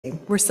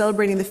We're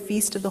celebrating the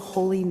Feast of the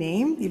Holy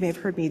Name. You may have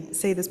heard me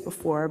say this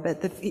before,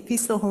 but the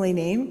Feast of the Holy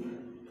Name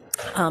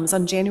is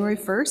on January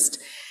 1st,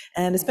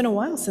 and it's been a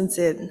while since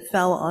it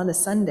fell on a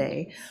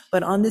Sunday.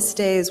 But on this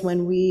day is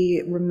when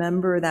we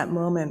remember that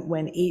moment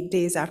when 8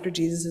 days after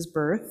Jesus'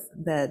 birth,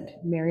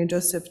 that Mary and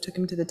Joseph took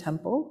him to the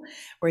temple,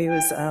 where he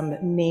was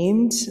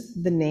named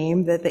the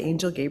name that the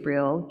angel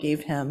Gabriel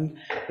gave him,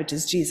 which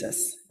is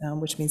Jesus,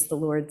 which means the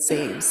Lord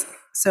saves.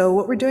 So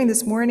what we're doing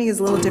this morning is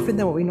a little different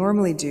than what we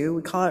normally do.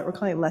 We're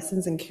calling it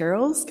Lessons and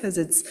Carols because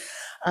it's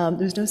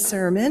there's no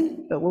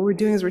sermon, but what we're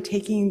doing is we're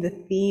taking the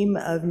theme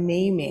of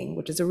naming,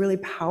 which is a really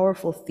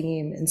powerful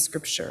theme in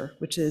Scripture,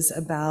 which is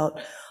about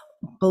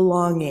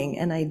belonging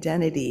and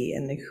identity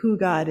and who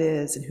God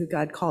is and who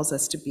God calls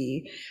us to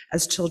be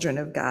as children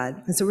of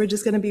God. And so we're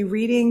just going to be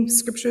reading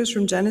scriptures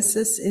from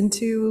Genesis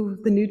into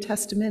the New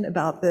Testament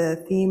about the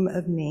theme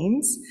of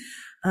names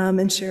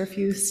and share a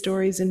few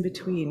stories in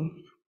between.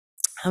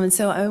 And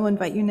so I will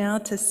invite you now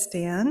to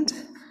stand.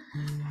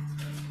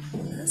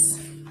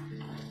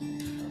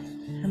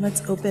 And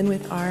let's open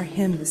with our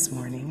hymn this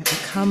morning.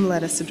 Come,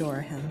 let us adore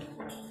him.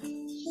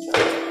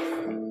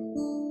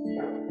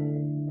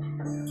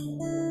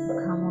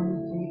 Come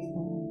on,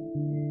 faithful.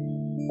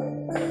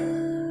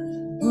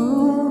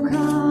 Oh,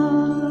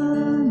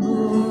 come,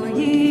 O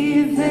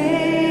ye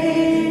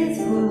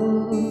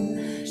faithful,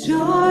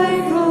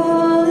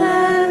 joyful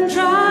and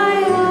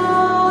triumphant.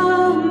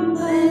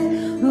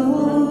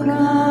 Oh,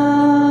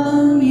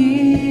 come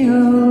ye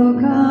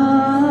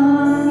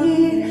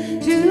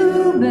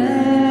to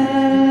Bethlehem.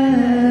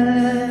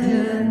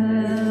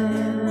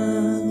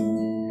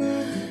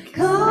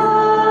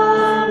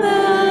 Come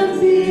and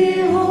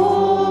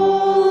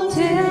behold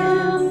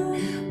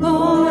him,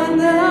 born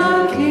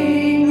the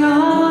King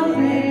of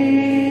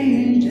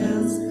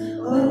angels.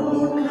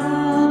 Oh,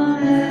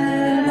 come,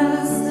 let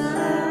us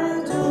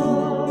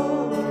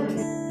adore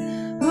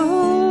him.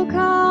 Oh,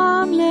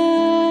 come,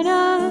 let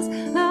us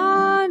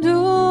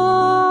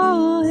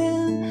adore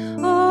him.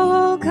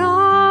 Oh,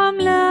 come,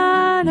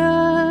 let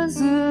us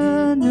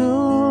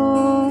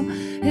adore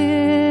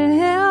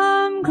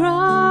him,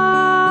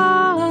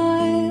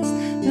 Christ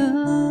the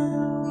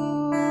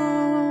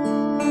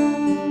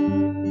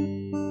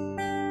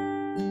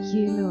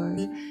Lord.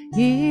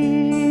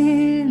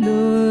 Ye,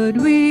 Lord,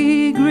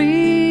 we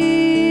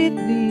greet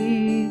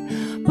thee,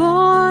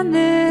 born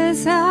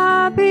this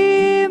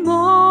happy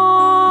morning.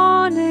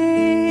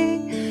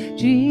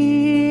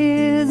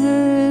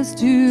 Jesus,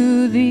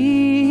 to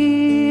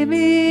thee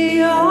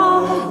be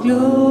all glory.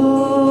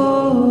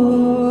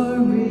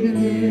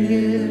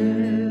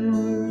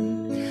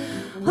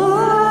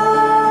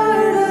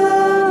 Heart of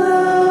the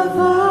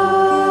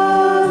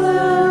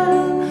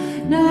Father,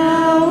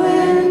 now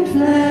in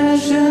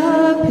flesh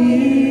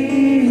appearing.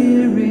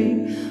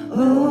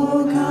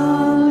 Oh,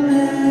 come,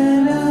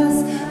 let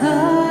us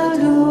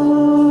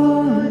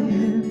adore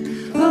him.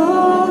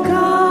 Oh,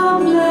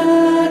 come,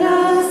 let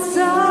us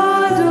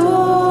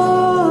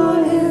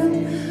adore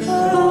him.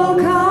 Oh,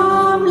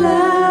 come,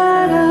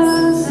 let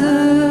us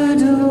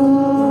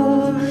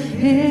adore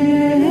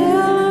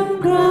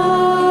him,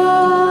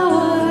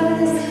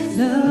 Christ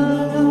the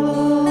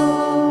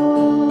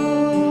Lord.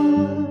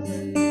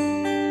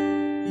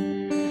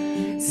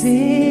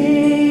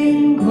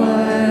 Sing,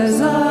 choirs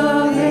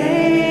of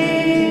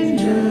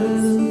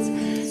angels,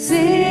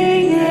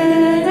 sing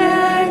in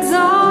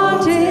exaltation.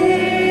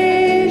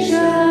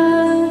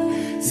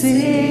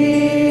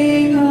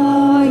 Sing,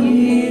 all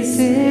ye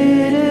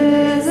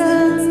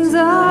citizens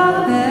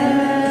of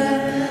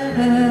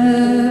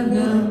heaven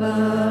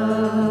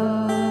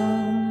above.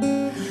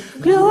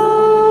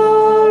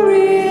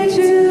 Glory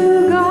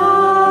to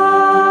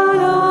God,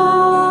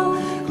 all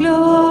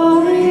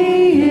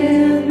glory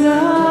in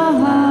the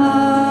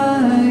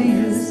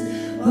highest.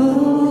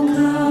 Oh,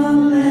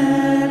 come,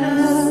 let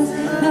us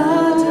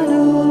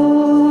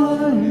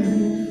adore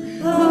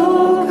him.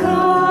 Oh,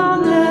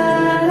 come,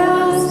 let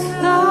us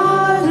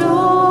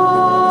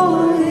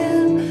adore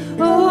him.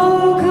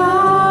 Oh,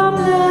 come,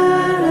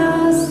 let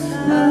us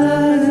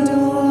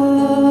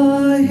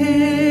adore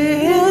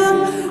him,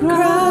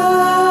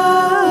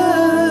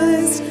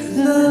 Christ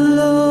the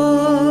Lord.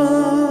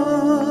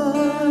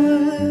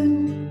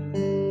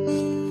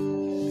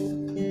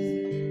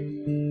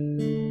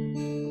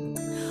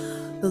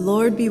 The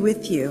Lord be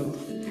with you,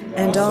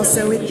 and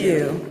also with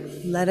you.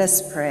 Let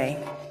us pray.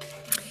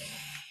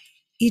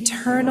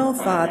 Eternal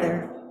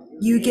Father,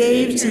 you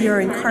gave to your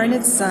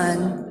incarnate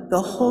Son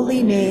the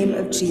holy name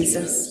of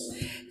Jesus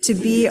to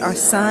be our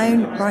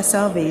sign of our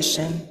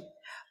salvation.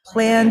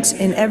 Plant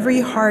in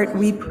every heart,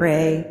 we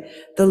pray,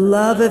 the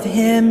love of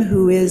him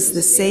who is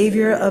the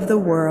Savior of the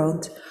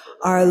world,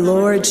 our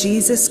Lord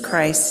Jesus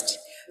Christ,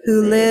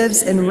 who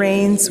lives and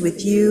reigns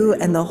with you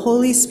and the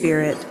Holy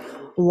Spirit,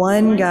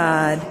 one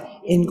God,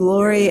 in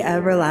glory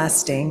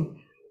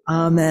everlasting.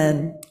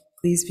 Amen.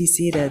 Please be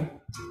seated.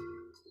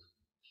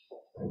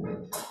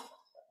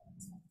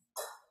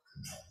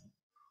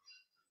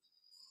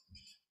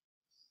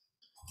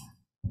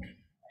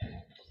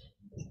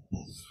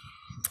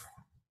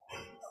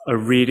 A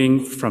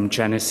reading from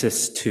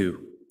Genesis 2.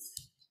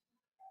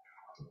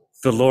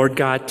 The Lord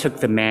God took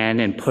the man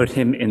and put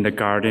him in the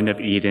Garden of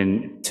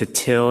Eden to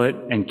till it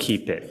and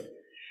keep it.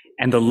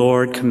 And the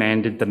Lord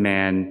commanded the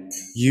man,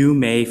 "You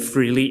may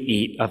freely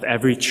eat of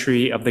every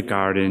tree of the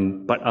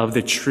garden, but of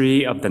the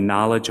tree of the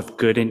knowledge of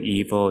good and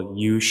evil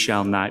you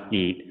shall not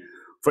eat,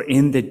 for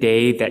in the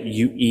day that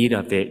you eat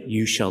of it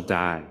you shall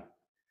die."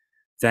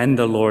 Then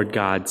the Lord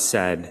God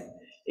said,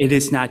 "It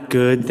is not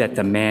good that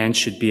the man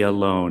should be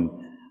alone.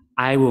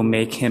 I will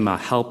make him a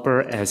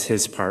helper as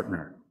his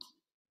partner."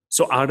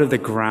 So out of the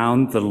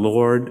ground the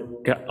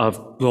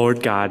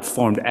Lord God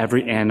formed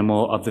every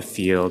animal of the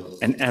field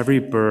and every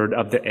bird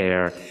of the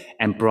air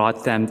and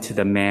brought them to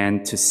the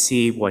man to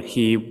see what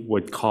he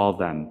would call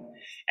them.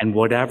 And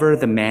whatever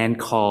the man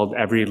called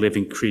every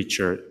living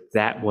creature,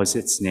 that was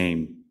its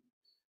name.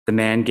 The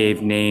man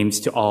gave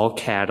names to all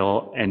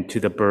cattle and to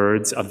the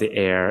birds of the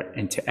air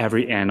and to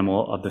every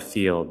animal of the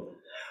field.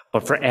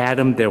 But for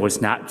Adam there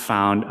was not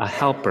found a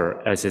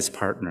helper as his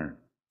partner.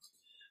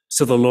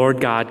 So the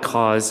Lord God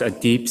caused a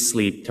deep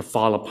sleep to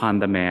fall upon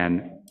the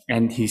man,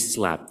 and he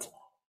slept.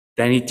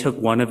 Then he took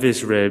one of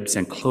his ribs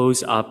and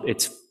closed up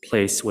its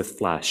place with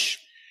flesh.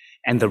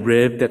 And the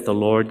rib that the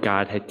Lord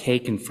God had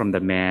taken from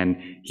the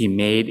man, he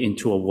made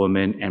into a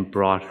woman and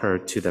brought her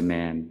to the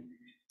man.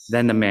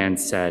 Then the man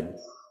said,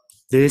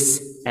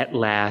 "This at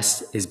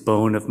last is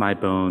bone of my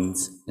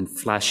bones and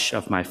flesh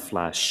of my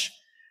flesh.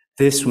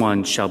 This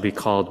one shall be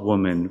called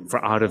woman,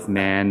 for out of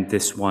man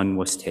this one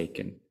was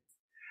taken."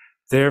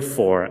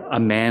 Therefore, a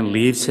man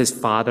leaves his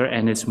father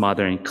and his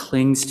mother and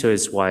clings to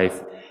his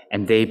wife,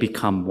 and they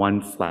become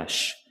one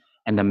flesh.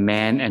 And the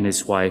man and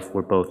his wife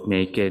were both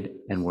naked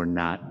and were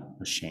not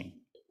ashamed.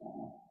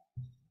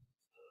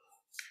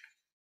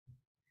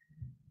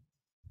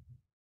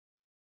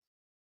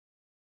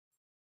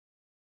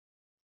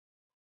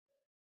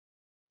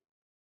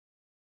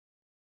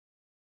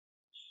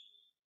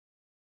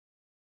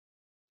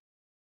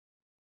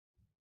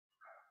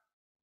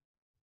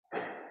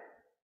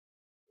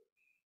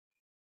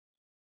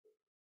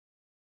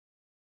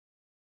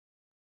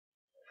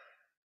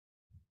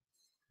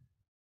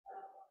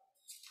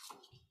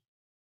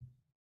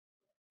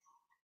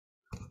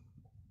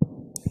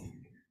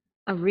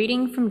 A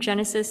reading from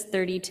Genesis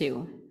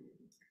 32.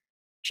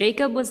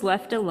 Jacob was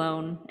left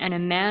alone, and a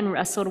man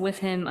wrestled with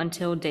him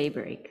until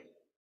daybreak.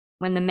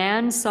 When the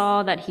man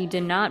saw that he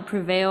did not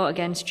prevail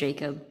against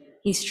Jacob,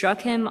 he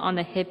struck him on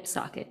the hip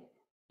socket,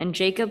 and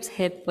Jacob's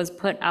hip was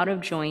put out of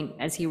joint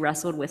as he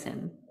wrestled with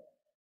him.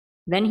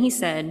 Then he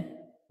said,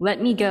 "Let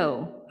me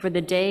go, for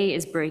the day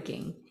is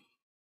breaking."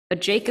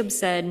 But Jacob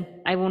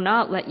said, "I will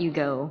not let you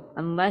go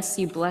unless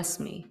you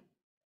bless me."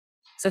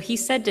 So he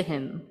said to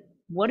him,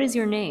 "What is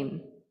your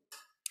name?"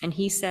 And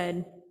he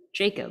said,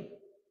 "Jacob."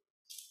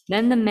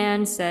 Then the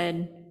man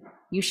said,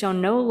 "You shall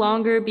no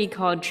longer be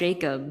called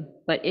Jacob,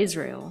 but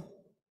Israel,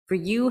 for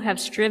you have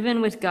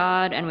striven with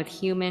God and with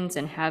humans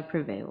and have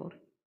prevailed."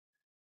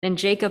 Then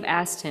Jacob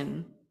asked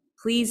him,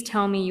 "Please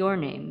tell me your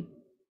name."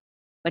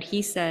 But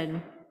he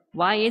said,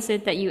 "Why is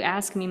it that you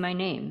ask me my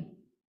name?"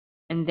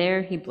 And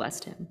there he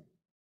blessed him.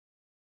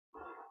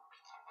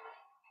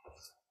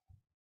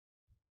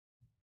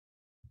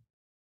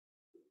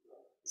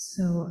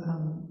 So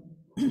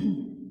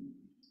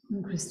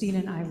when Christine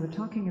and I were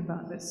talking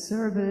about this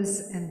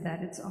service and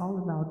that it's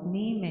all about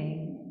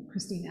naming,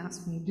 Christine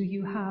asked me, "Do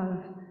you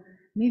have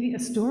maybe a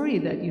story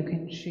that you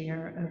can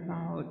share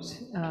about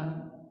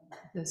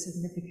the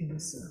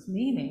significance of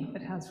naming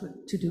that has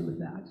to do with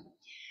that?"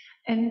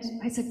 And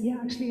I said, "Yeah,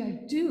 actually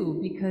I do,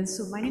 because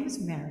so my name is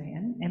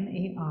Marion,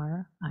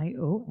 Marion.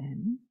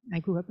 I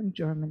grew up in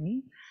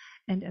Germany,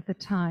 and at the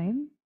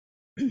time,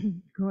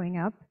 growing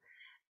up,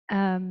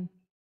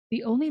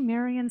 the only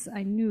Marians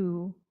I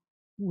knew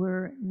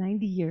were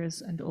 90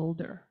 years and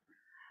older.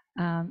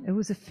 It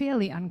was a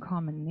fairly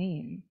uncommon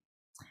name.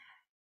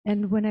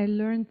 And when I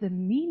learned the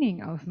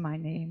meaning of my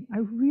name, I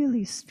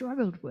really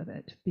struggled with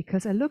it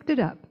because I looked it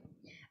up.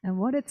 And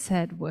what it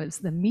said was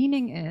the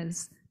meaning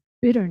is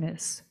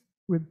bitterness,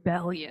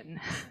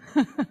 rebellion.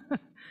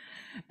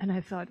 And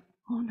I thought,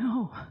 oh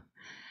no,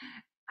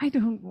 I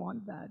don't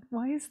want that.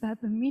 Why is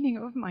that the meaning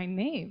of my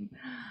name?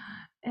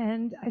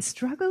 And I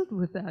struggled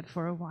with that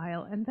for a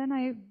while. And then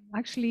I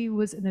actually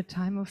was in a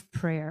time of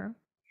prayer.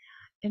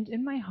 And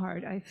in my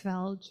heart, I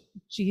felt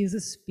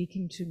Jesus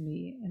speaking to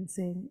me and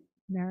saying,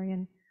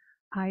 "Marion,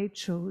 I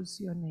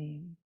chose your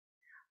name.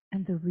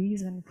 And the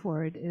reason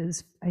for it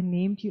is I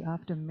named you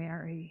after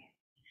Mary.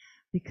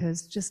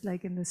 Because just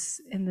like in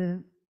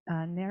the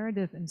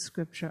narrative in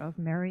scripture of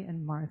Mary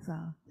and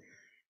Martha,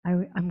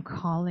 I'm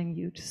calling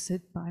you to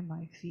sit by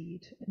my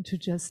feet and to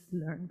just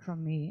learn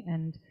from me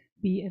and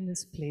be in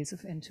this place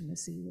of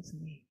intimacy with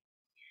me."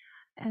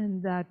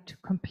 And that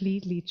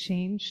completely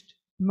changed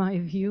my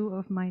view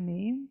of my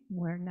name,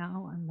 where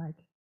now I'm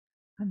like,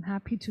 I'm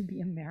happy to be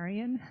a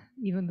Marian,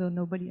 even though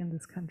nobody in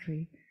this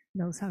country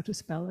knows how to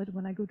spell it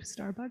when I go to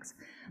Starbucks.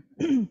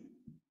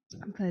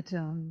 But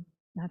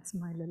that's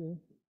my little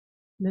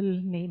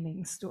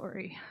naming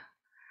story.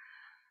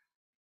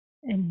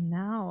 And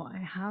now I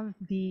have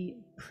the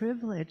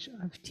privilege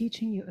of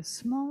teaching you a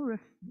small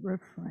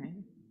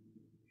refrain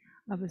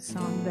of a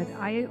song that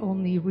I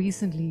only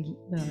recently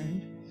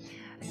learned,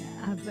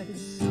 but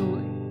it's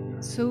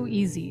so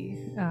easy.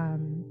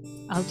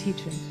 I'll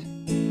teach it.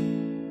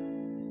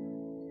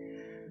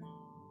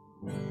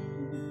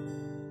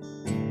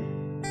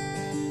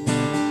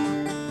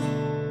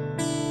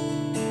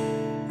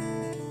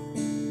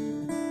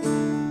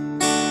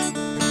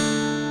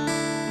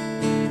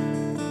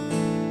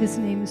 His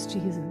name is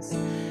Jesus.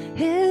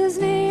 His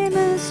name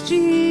is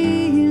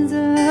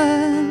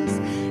Jesus.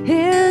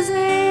 His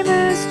name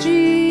is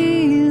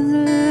Jesus.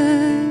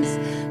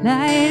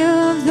 Light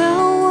of the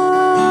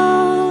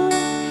world.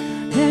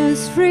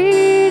 There's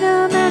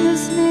freedom in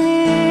His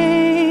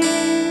name.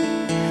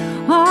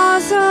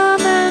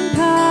 Awesome and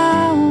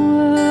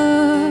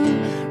power.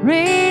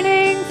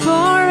 Reigning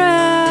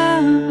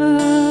forever.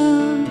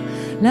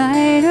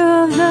 Light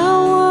of the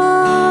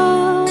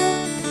world.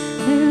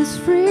 There's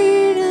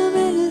freedom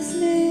in His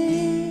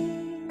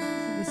name.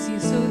 You see,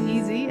 so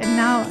easy. And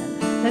now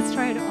let's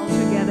try it all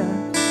together.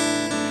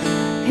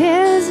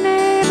 His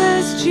name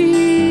is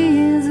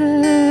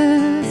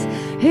Jesus.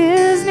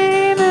 His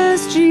name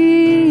is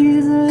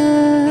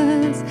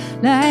Jesus.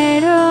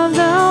 Light of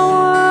the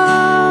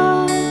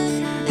world.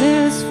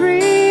 There's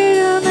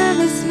freedom in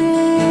His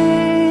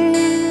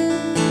name.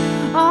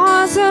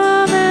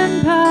 Awesome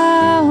and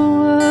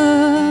power.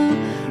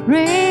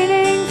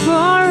 Reigning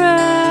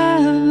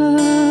forever.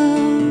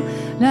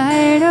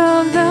 Light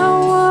of the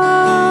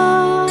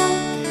world.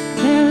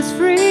 There's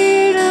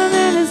freedom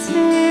in His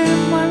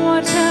name. One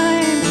more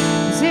time.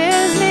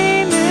 His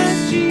name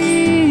is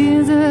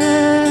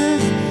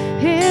Jesus.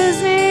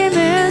 His name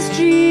is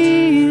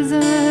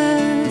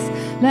Jesus.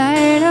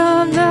 Light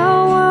of the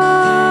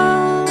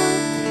world.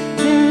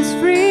 There's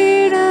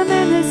freedom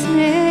in His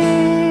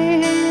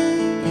name.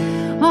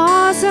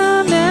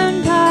 Awesome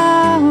and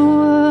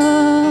power.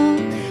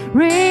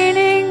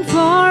 Reigning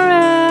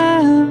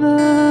forever.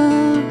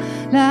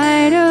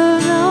 Light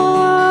of the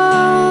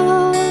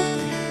world.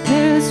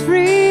 There's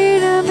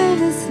freedom in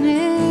His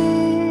name.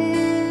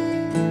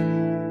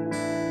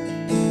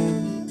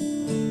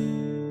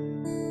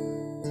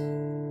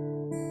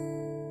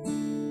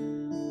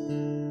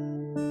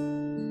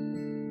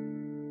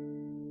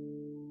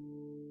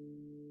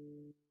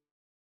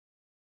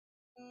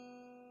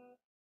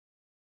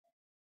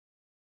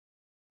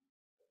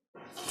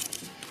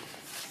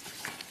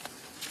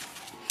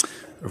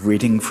 A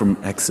reading from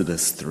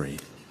Exodus 3.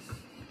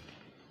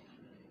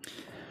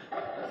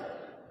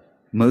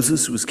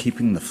 Moses was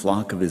keeping the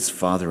flock of his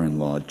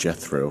father-in-law,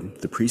 Jethro,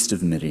 the priest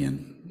of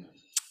Midian.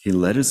 He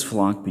led his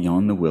flock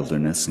beyond the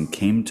wilderness and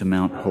came to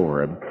Mount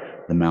Horeb,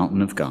 the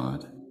mountain of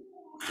God.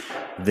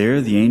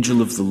 There the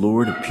angel of the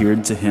Lord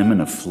appeared to him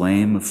in a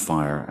flame of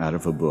fire out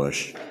of a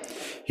bush.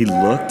 He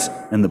looked,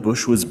 and the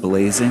bush was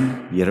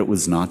blazing, yet it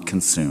was not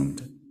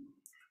consumed.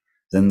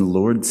 Then the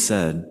Lord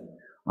said,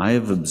 I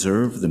have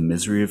observed the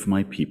misery of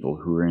my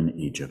people who are in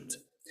Egypt.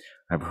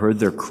 I have heard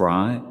their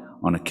cry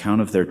on account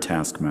of their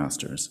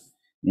taskmasters.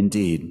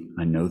 Indeed,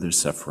 I know their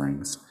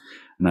sufferings,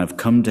 and I have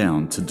come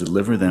down to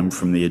deliver them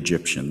from the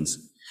Egyptians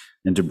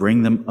and to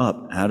bring them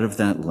up out of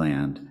that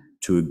land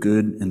to a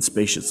good and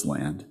spacious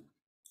land,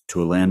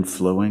 to a land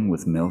flowing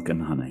with milk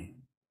and honey.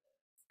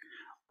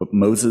 But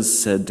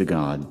Moses said to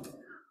God,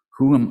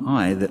 Who am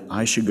I that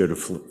I should go to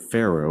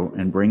Pharaoh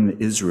and bring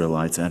the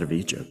Israelites out of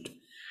Egypt?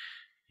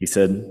 He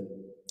said,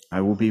 I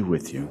will be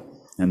with you,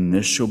 and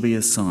this shall be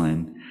a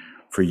sign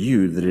for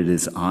you that it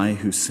is I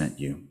who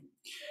sent you.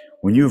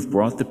 When you have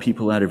brought the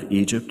people out of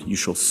Egypt, you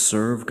shall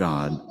serve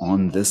God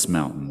on this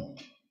mountain.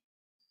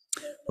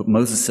 But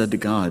Moses said to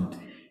God,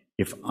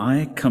 If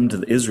I come to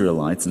the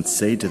Israelites and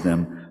say to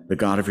them, The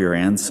God of your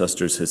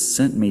ancestors has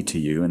sent me to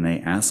you, and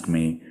they ask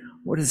me,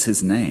 What is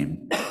his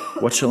name?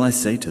 What shall I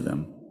say to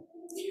them?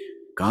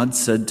 God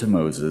said to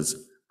Moses,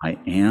 I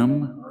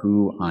am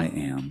who I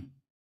am.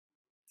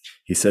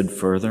 He said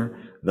further,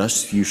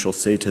 Thus you shall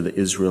say to the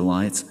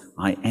Israelites,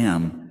 I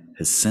am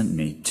has sent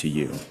me to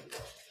you.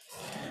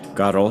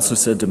 God also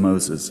said to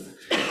Moses,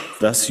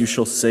 Thus you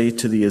shall say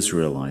to the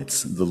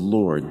Israelites, The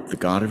Lord, the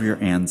God of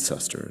your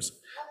ancestors,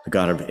 the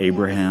God of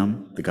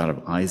Abraham, the God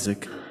of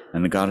Isaac,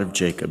 and the God of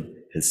Jacob,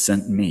 has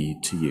sent me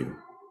to you.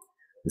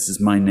 This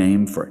is my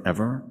name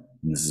forever,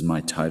 and this is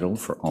my title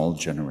for all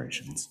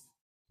generations.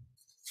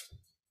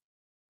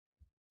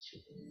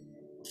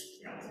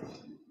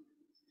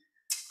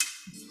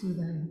 Let's do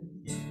the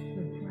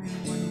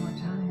refrain one more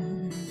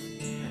time.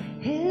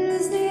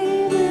 His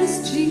name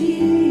is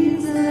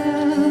Jesus.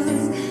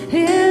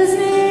 His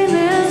name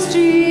is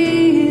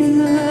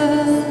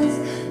Jesus.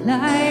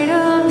 Light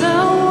of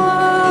the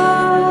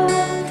world.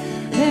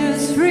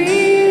 There's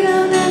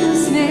freedom in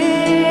His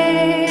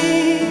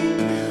name.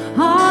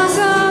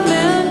 Awesome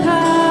and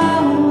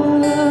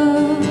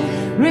power.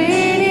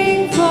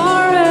 Reigning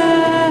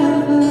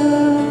forever.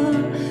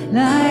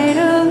 Light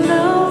of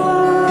the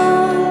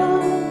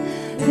world.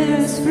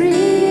 There's freedom.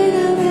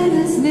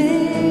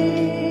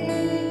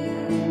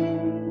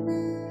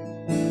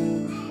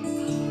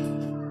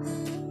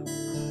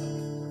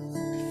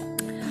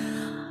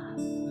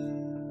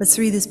 Let's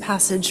read this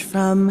passage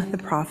from the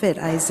prophet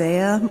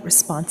Isaiah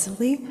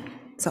responsively.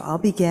 So I'll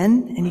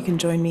begin, and you can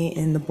join me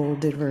in the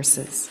bolded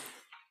verses.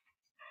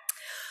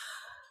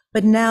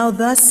 But now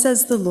thus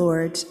says the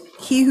Lord,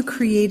 he who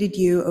created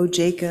you, O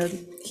Jacob,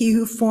 he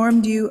who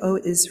formed you, O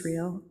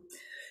Israel.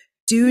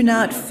 Do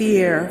not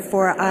fear,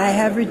 for I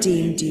have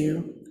redeemed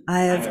you.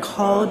 I have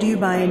called you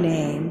by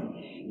name.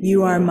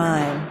 You are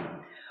mine.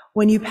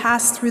 When you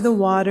pass through the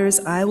waters,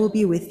 I will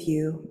be with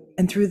you,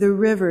 and through the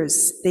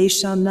rivers, they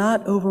shall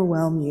not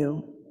overwhelm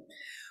you.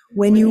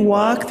 When you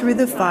walk through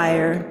the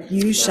fire,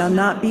 you shall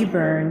not be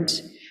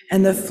burned,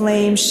 and the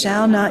flame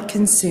shall not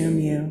consume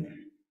you.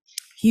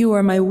 You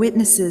are my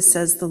witnesses,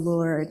 says the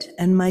Lord,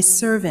 and my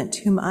servant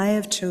whom I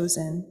have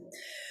chosen,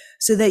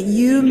 so that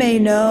you may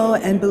know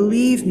and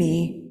believe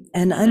me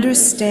and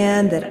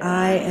understand that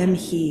I am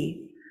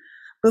he.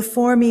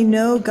 Before me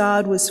no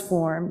God was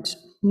formed,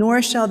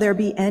 nor shall there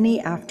be any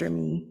after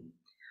me.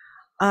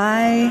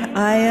 I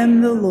am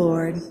the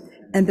Lord,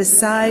 and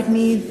beside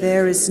me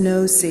there is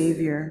no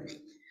Savior.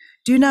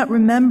 Do not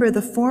remember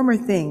the former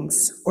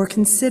things or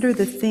consider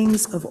the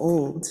things of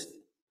old.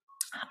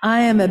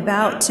 I am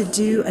about to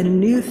do a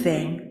new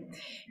thing.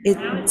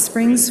 It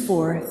springs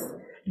forth.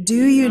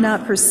 Do you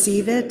not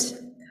perceive it?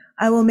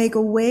 I will make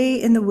a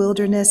way in the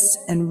wilderness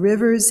and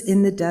rivers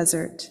in the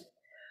desert.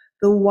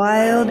 The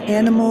wild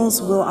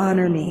animals will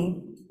honor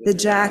me, the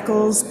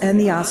jackals and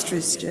the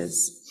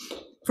ostriches.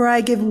 For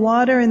I give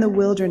water in the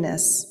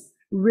wilderness,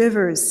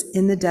 rivers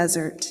in the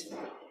desert,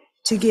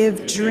 to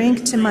give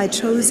drink to my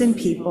chosen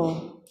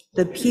people,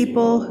 the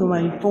people whom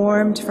I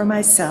formed for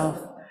myself,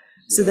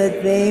 so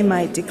that they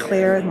might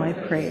declare my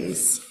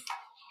praise.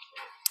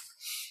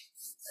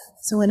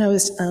 So when I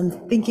was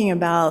thinking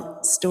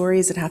about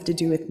stories that have to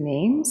do with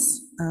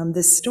names,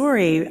 this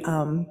story,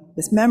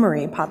 this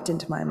memory popped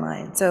into my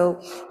mind. So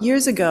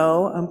years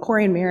ago,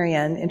 Corey and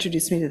Marianne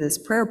introduced me to this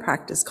prayer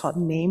practice called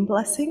name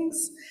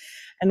blessings.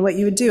 And what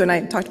you would do, and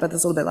I talked about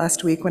this a little bit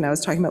last week when I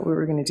was talking about what we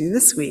were going to do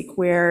this week,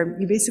 where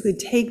you basically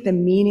take the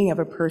meaning of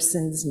a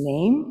person's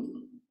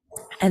name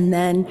and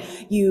then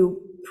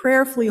you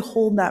prayerfully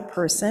hold that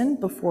person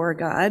before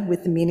God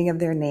with the meaning of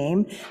their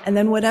name, and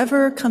then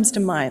whatever comes to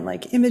mind,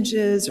 like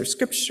images or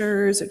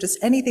scriptures or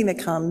just anything that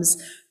comes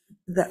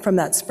from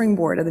that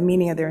springboard of the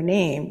meaning of their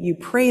name, you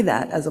pray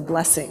that as a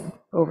blessing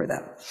over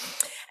them.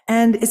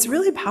 And it's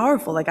really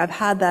powerful. Like I've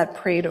had that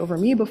prayed over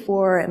me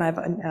before, and I've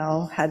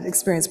now had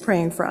experience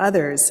praying for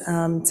others.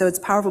 So it's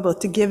powerful both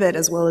to give it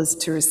as well as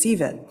to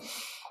receive it.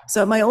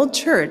 So at my old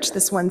church,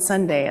 this one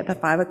Sunday at the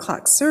 5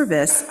 o'clock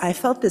service, I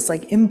felt this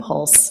like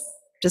impulse,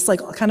 just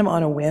like kind of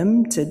on a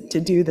whim, to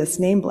do this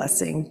name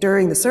blessing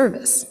during the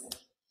service.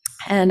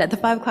 And at the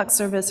 5 o'clock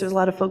service, there's a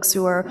lot of folks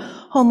who are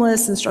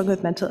homeless and struggling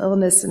with mental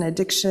illness and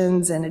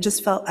addictions, and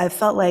I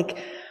felt like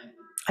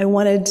I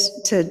wanted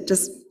to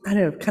just kind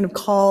of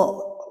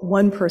call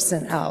one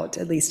person out,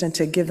 at least, and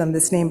to give them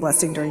this name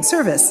blessing during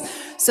service.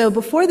 So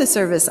before the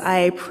service,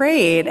 I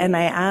prayed and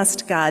I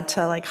asked God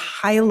to like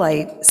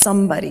highlight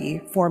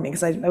somebody for me,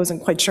 because I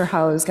wasn't quite sure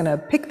how I was going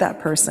to pick that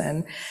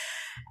person.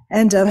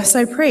 And so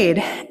I prayed.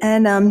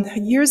 And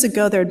years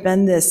ago, there had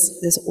been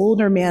this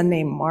older man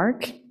named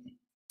Mark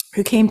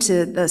who came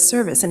to the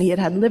service, and he had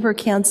had liver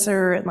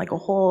cancer and like a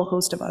whole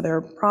host of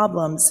other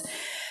problems.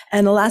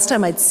 And the last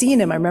time I'd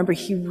seen him, I remember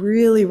he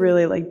really,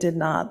 really like did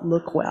not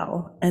look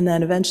well. And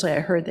then eventually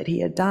I heard that he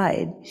had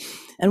died.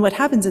 And what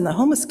happens in the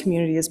homeless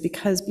community is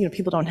because,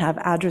 people don't have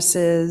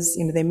addresses,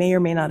 they may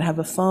or may not have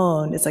a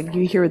phone. It's like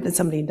you hear that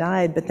somebody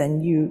died, but then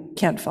you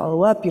can't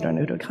follow up, you don't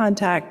know who to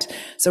contact.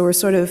 So we're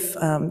sort of,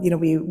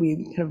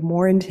 we kind of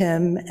mourned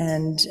him,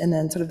 and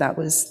then sort of that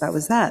was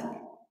that.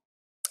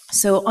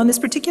 So on this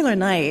particular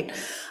night,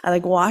 I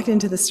like walked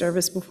into the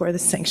service before the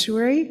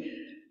sanctuary,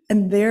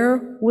 and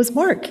there was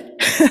Mark.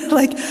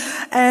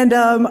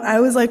 I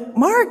was like,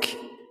 Mark,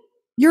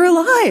 you're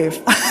alive.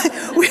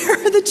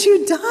 Where that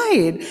you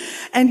died?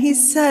 And he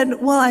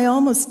said, well, I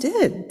almost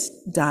did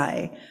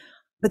die,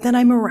 but then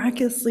I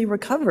miraculously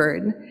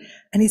recovered.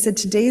 And he said,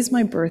 today's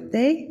my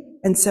birthday,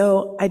 and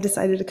so I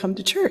decided to come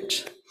to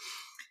church.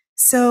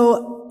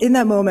 So in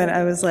that moment,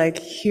 I was like,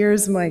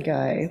 here's my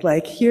guy.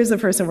 Like, here's the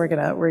person we're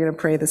gonna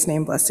pray this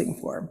name blessing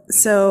for.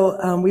 So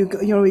we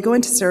go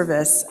into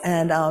service,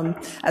 and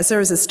as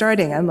service is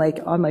starting, I'm like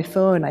on my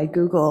phone, I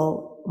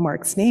Google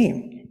Mark's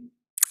name,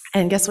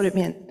 and guess what it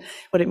meant?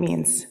 What it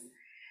means?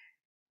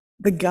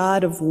 The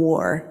God of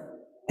war,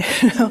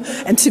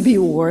 and to be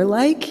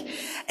warlike.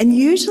 And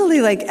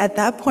usually, like at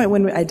that point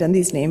when I'd done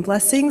these name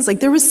blessings, like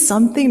there was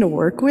something to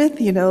work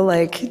with,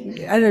 like,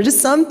 I don't know,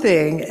 just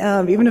something,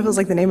 even if it was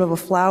like the name of a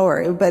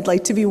flower, but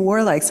like to be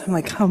warlike. So I'm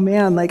like, oh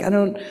man, like I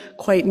don't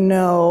quite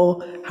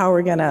know how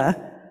we're gonna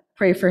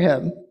pray for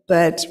him,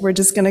 but we're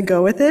just gonna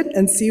go with it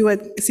and see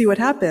what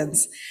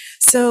happens.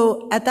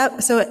 So at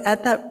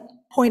that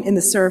point in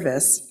the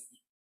service,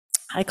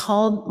 I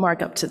called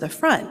Mark up to the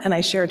front and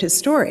I shared his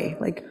story.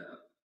 Like,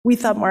 we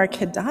thought Mark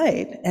had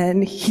died,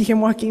 and he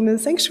came walking into the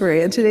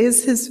sanctuary, and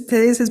today's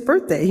his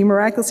birthday. He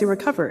miraculously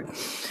recovered.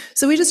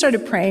 So we just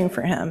started praying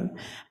for him.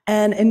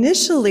 And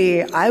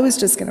initially, I was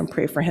just going to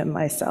pray for him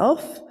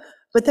myself.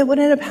 But then what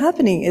ended up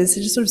happening is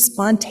just sort of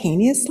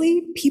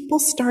spontaneously, people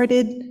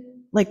started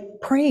like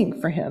praying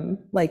for him,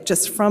 like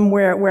just from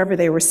wherever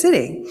they were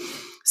sitting.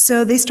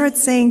 So they start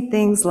saying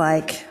things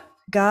like,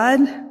 God,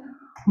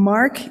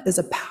 Mark is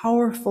a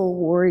powerful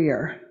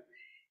warrior.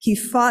 He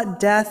fought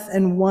death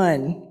and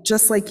won,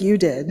 just like you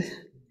did.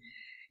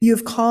 You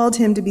have called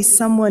him to be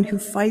someone who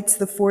fights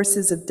the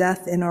forces of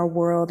death in our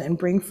world and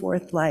bring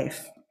forth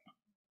life.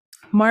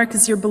 Mark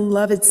is your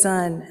beloved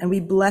son, and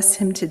we bless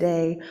him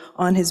today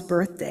on his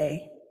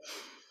birthday.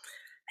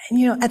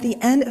 And, at the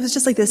end, it was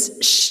just like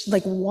this,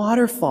 like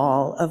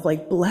waterfall of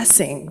like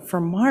blessing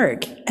for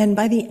Mark. And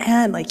by the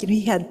end,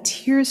 he had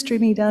tears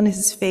streaming down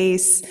his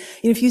face.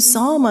 If you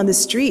saw him on the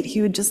street,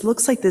 he would just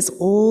looks like this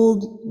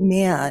old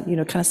man,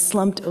 kind of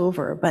slumped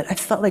over. But I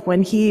felt like by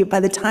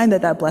the time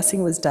that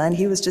blessing was done,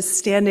 he was just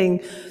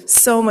standing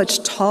so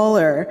much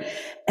taller.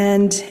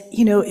 And,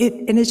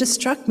 it just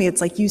struck me.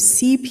 It's like you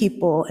see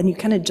people and you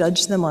kind of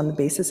judge them on the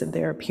basis of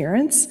their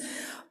appearance.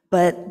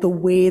 But the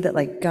way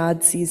that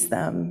God sees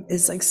them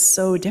is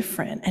so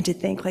different. And to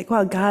think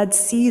wow, God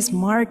sees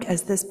Mark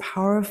as this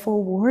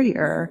powerful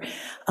warrior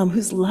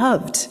who's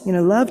loved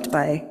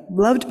by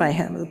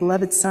him, the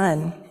beloved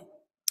son.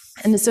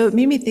 And so it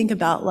made me think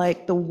about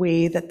the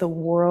way that the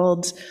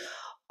world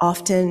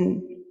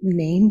often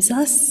names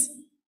us,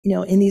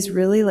 in these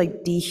really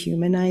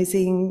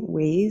dehumanizing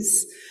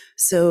ways.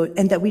 So,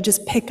 and that we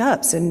just pick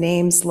up. So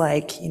names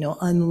like,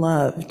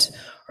 unloved,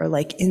 or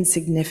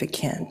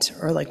insignificant,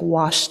 or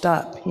washed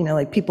up.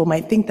 People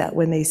might think that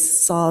when they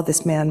saw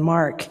this man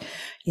Mark,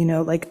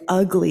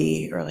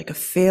 ugly, or a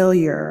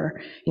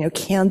failure,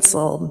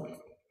 canceled.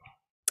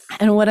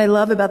 And what I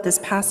love about this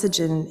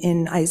passage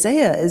in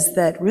Isaiah is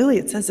that really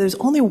it says there's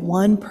only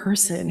one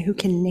person who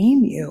can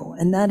name you,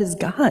 and that is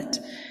God.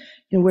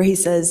 Where he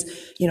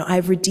says,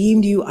 I've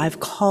redeemed you, I've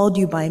called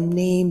you by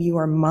name, you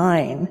are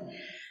mine.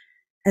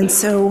 And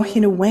so,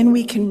 when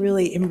we can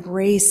really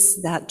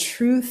embrace that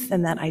truth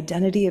and that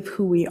identity of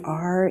who we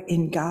are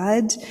in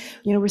God,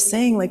 we're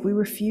saying we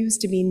refuse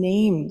to be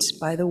named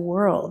by the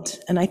world.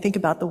 And I think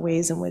about the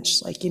ways in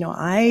which,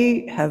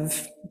 I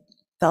have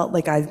felt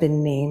like I've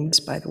been named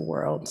by the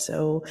world.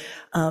 So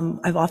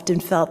I've often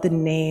felt the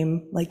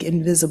name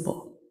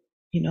invisible,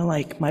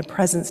 my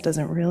presence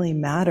doesn't really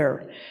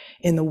matter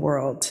in the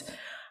world.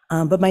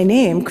 But my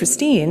name,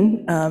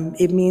 Christine,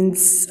 it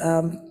means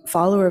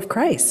follower of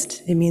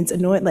Christ. It means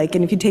anointed,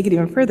 and if you take it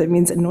even further, it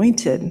means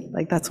anointed.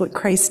 That's what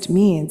Christ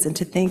means. And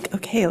to think,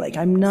 okay,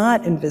 I'm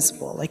not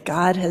invisible.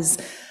 God has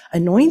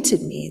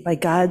anointed me.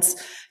 God's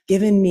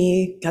given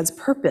me God's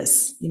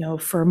purpose,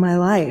 for my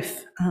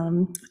life,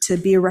 to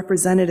be a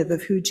representative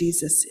of who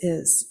Jesus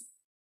is.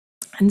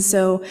 And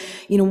so,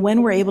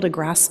 when we're able to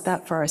grasp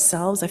that for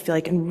ourselves, I feel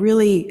and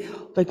really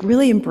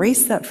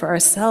embrace that for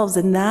ourselves.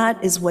 And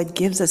that is what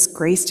gives us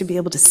grace to be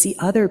able to see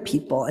other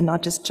people and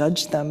not just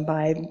judge them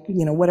by,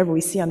 whatever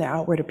we see on their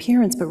outward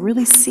appearance, but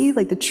really see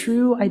the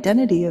true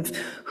identity of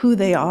who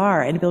they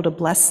are and be able to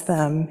bless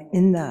them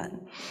in that.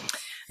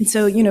 And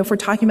so, if we're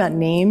talking about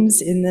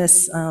names in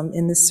this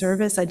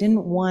service, I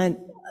didn't want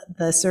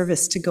the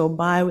service to go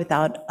by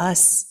without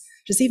us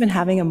just even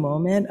having a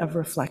moment of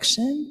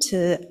reflection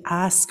to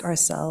ask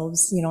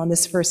ourselves, on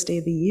this first day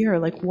of the year,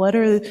 what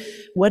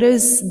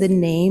is the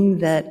name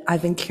that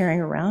I've been carrying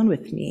around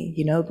with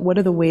me? What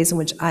are the ways in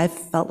which I've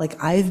felt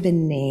like I've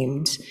been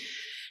named?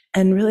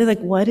 And really,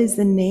 what is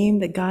the name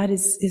that God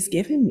is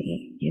given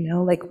me?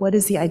 What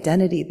is the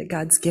identity that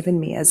God's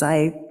given me as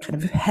I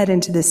kind of head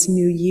into this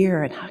new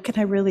year? And how can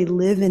I really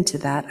live into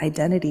that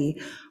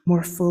identity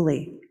more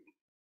fully?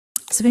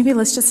 So maybe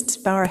let's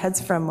just bow our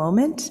heads for a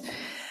moment.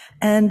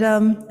 And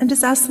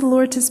just ask the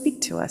Lord to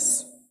speak to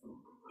us.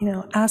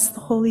 Ask the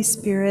Holy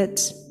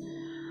Spirit.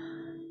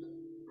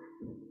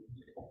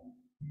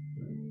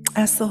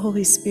 Ask the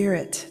Holy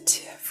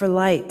Spirit for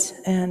light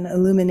and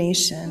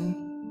illumination.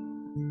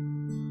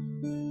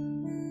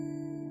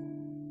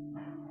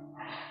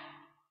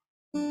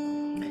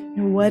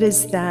 And what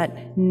is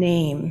that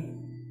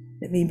name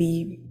that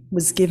maybe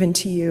was given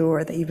to you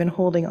or that you've been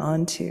holding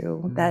on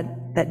to?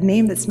 That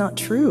name that's not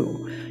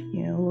true,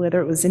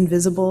 whether it was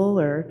invisible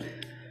or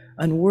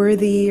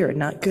unworthy or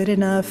not good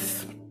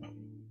enough,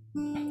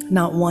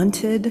 not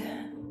wanted.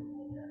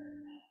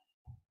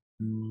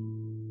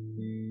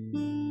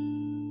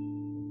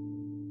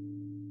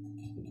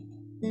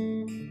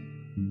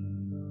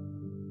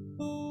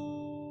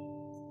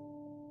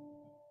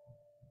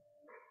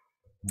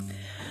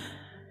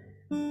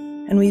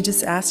 And we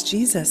just ask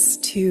Jesus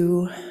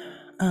to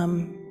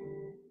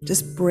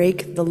just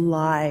break the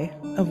lie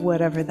of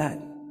whatever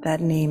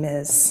that name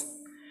is.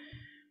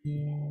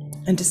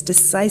 And just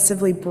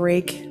decisively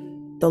break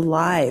the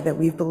lie that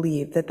we've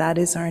believed that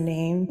is our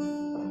name.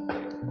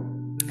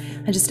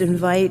 And just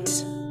invite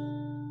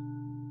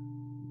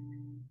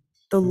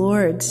the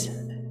Lord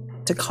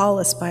to call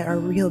us by our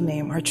real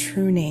name, our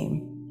true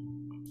name.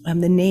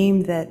 The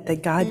name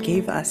that God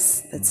gave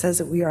us that says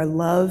that we are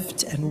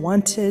loved and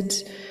wanted,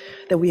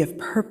 that we have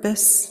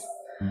purpose,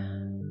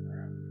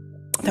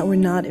 that we're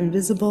not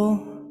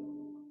invisible,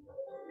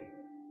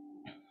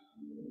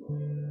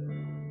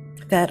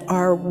 that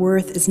our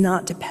worth is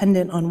not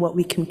dependent on what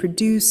we can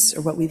produce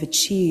or what we've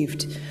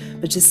achieved,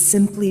 but just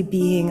simply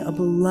being a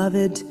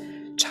beloved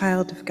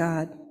child of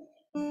God.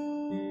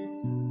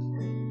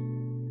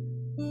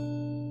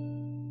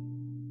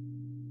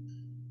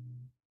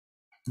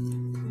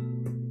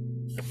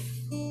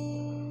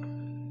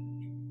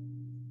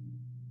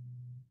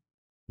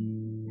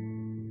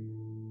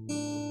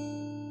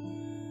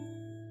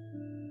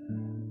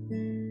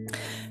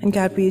 And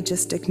God, we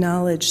just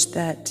acknowledge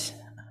that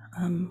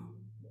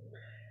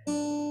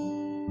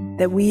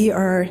that we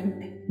are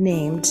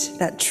named,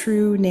 that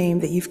true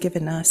name that you've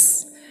given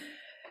us,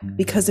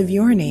 because of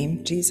your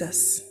name,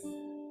 Jesus.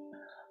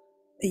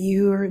 That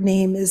your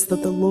name is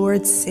that the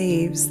Lord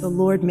saves, the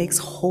Lord makes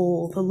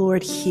whole, the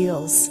Lord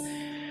heals.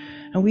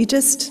 And we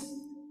just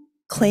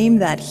claim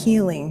that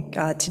healing,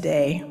 God,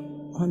 today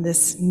on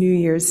this New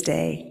Year's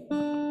Day.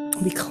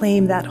 We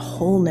claim that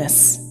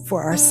wholeness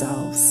for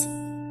ourselves.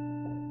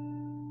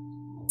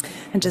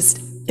 And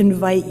just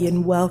invite you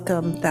and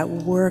welcome that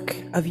work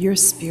of your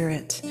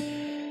Spirit,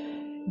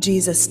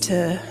 Jesus,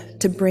 to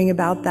bring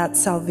about that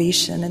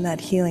salvation and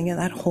that healing and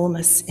that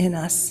wholeness in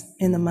us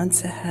in the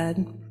months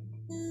ahead.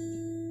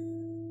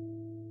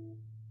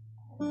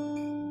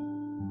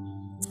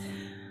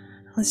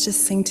 Let's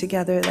just sing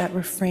together that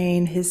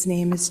refrain, His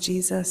name is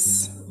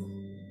Jesus.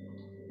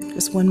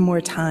 Just one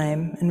more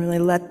time, and really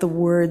let the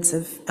words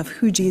of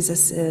who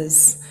Jesus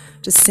is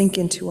just sink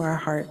into our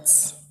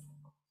hearts.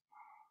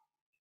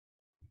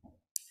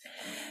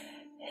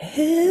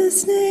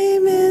 His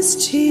name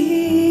is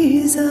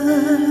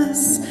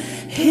Jesus.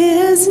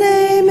 His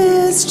name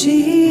is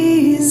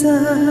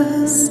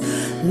Jesus.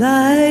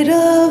 Light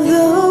of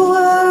the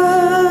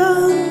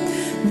world.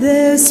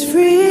 There's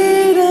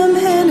freedom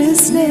in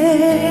His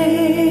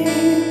name.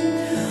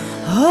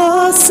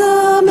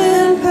 Awesome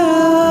in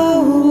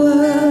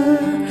power.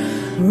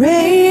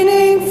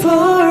 Reigning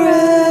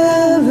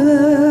forever.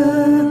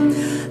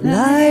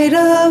 Light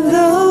of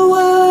the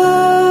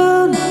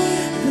world.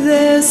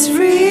 There's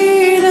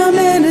freedom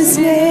in His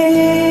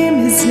name,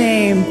 His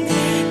name.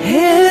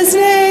 His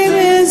name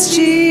is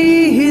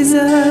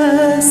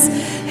Jesus.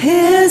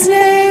 His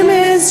name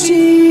is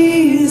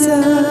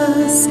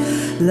Jesus.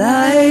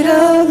 Light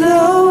of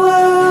the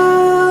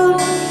world.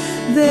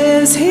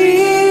 There's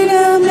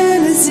freedom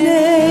in His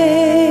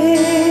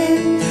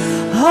name.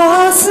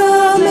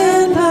 Awesome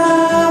in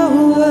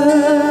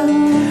power.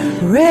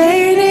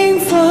 Reigning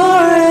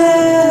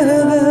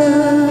forever.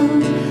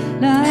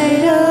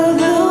 Light of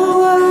the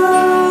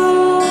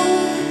world.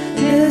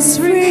 There's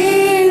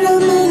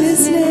freedom in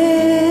His name.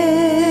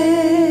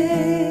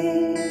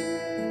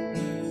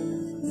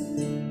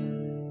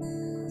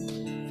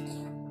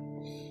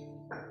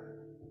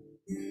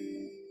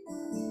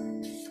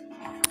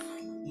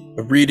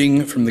 A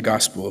reading from the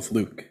Gospel of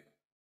Luke.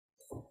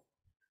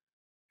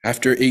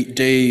 After 8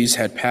 days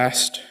had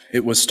passed,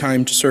 it was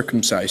time to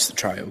circumcise the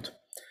child,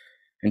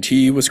 and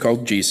he was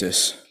called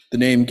Jesus, the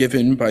name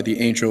given by the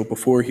angel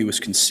before he was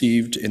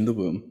conceived in the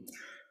womb.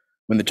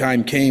 When the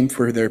time came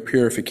for their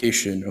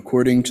purification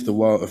according to the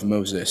law of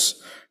Moses,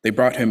 they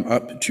brought him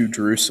up to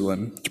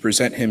Jerusalem to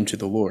present him to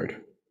the Lord.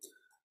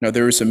 Now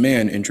there was a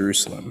man in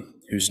Jerusalem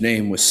whose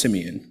name was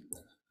Simeon.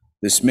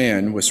 This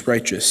man was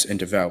righteous and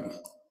devout,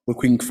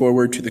 looking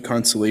forward to the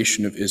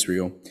consolation of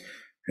Israel,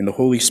 and the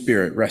Holy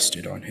Spirit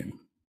rested on him.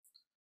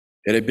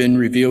 It had been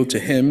revealed to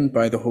him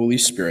by the Holy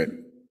Spirit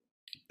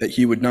that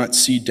he would not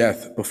see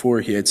death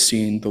before he had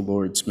seen the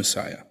Lord's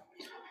Messiah.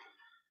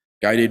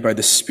 Guided by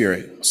the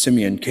Spirit,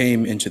 Simeon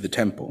came into the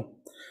temple,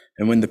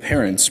 and when the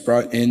parents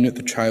brought in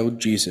the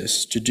child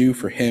Jesus to do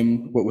for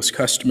him what was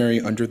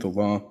customary under the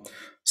law,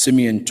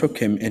 Simeon took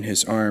him in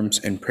his arms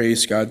and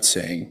praised God,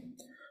 saying,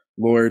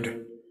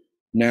 "Lord,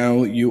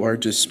 now you are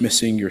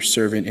dismissing your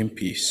servant in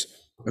peace,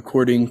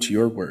 according to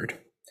your word.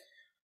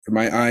 For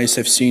my eyes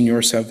have seen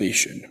your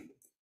salvation,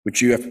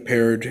 which you have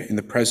prepared in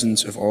the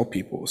presence of all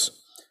peoples,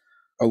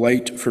 a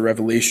light for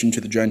revelation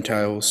to the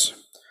Gentiles,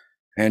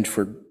 and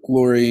for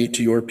glory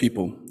to your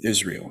people,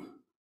 Israel."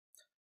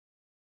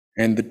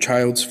 And the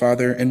child's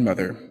father and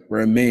mother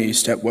were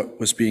amazed at what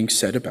was being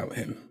said about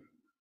him.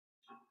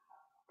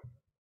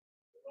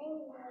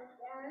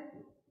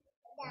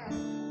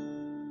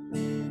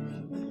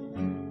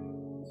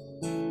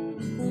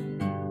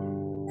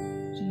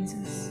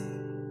 Jesus.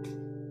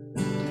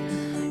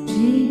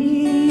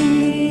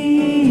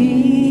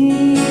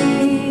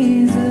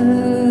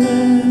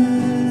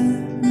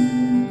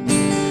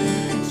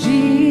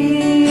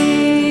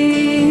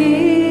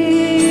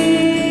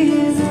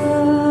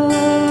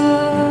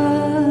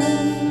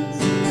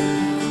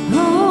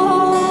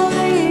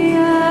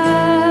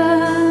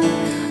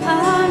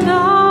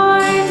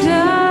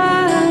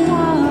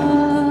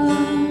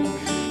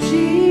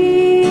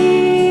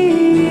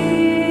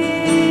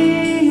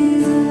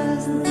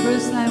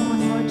 First line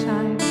one more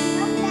time.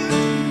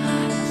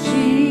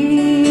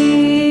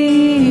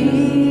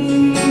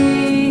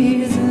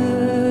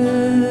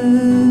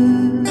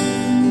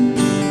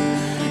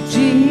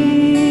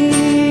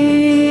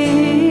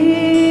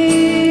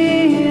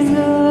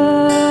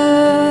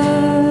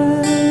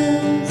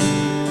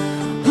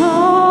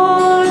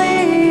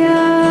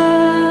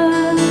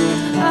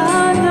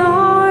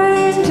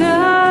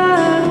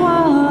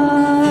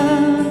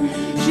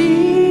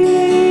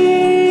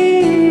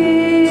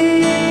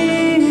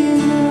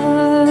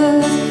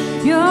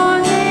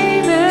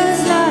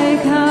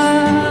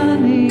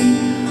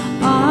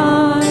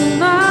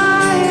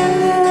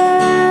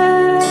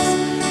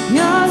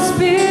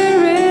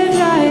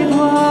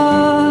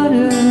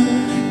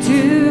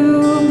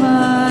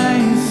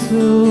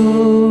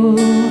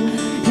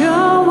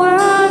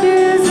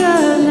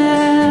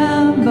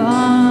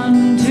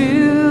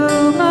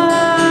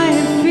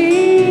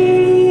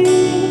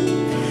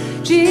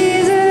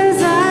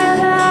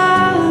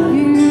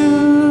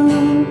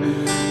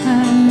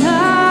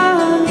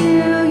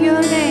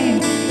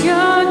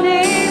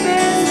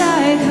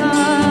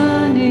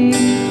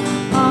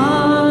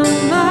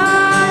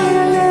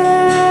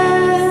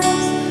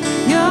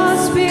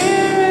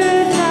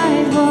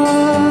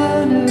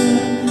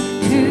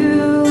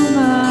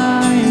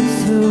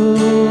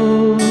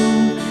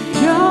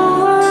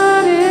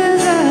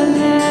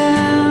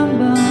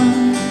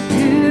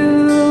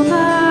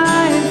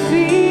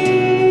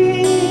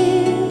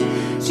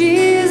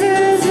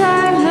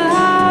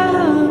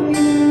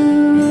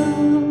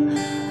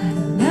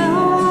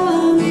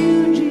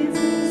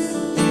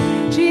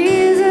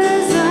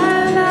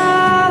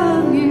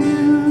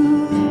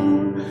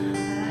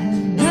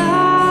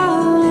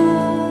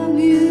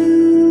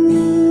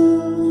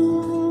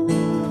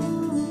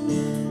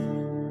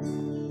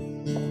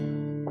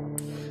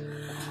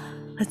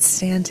 Let's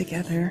stand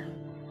together.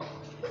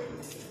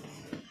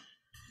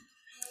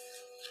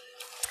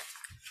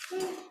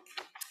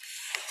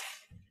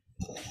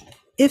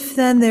 If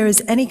then there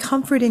is any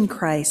comfort in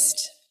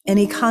Christ,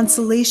 any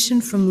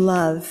consolation from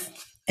love,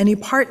 any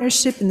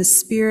partnership in the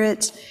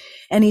Spirit,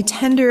 any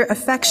tender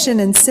affection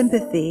and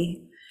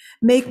sympathy,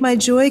 make my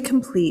joy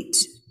complete,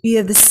 be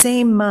of the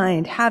same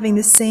mind, having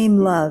the same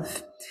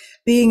love,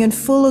 being in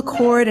full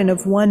accord and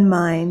of one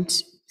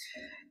mind.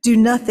 Do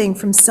nothing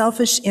from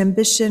selfish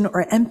ambition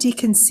or empty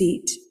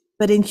conceit,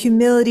 but in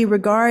humility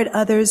regard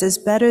others as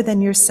better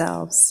than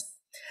yourselves.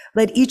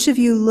 Let each of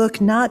you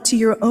look not to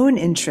your own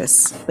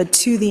interests, but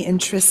to the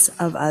interests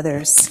of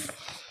others.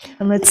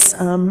 And let's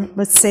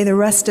say the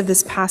rest of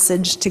this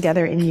passage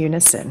together in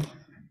unison.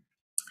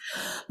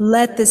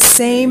 Let the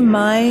same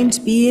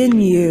mind be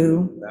in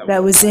you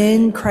that was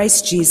in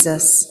Christ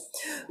Jesus,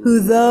 who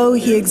though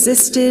he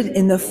existed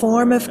in the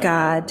form of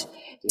God,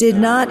 did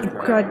not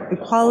regard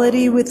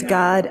equality with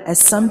God as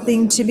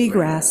something to be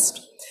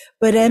grasped,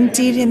 but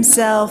emptied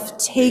himself,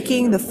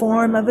 taking the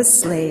form of a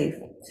slave,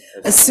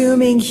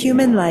 assuming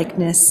human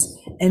likeness,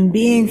 and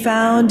being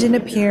found in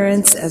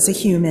appearance as a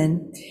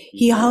human.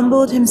 He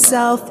humbled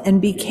himself and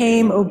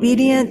became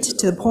obedient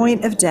to the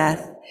point of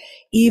death,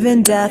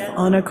 even death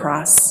on a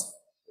cross.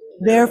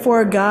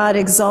 Therefore God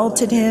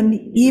exalted him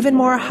even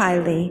more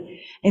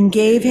highly and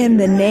gave him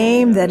the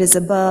name that is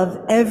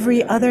above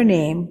every other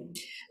name,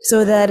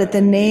 so that at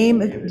the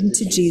name of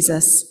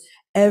Jesus,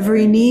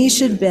 every knee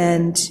should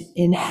bend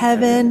in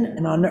heaven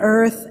and on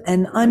earth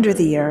and under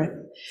the earth,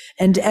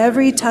 and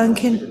every tongue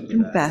can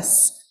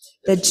confess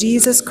that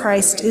Jesus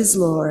Christ is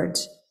Lord,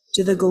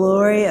 to the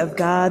glory of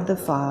God the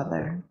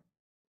Father.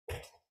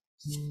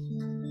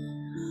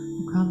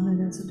 Come,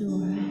 let us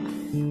adore.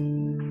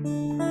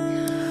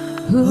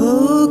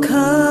 Oh,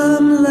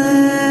 come,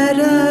 let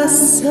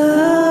us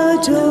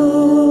adore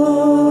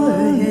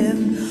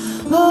him.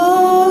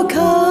 Oh,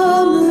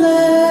 come,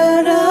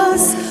 let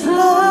us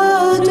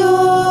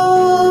adore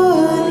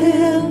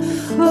him.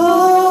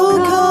 Oh,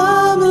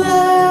 come,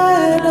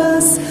 let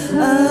us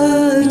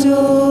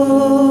adore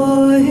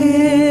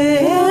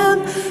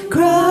him.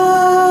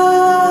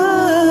 Christ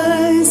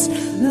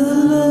the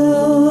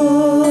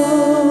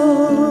Lord.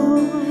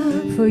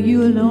 For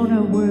you alone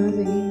are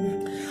worthy.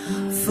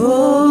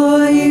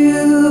 For you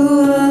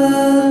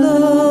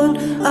alone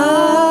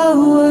are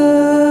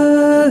worthy.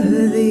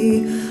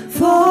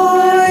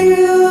 For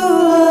you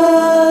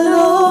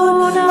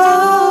alone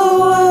are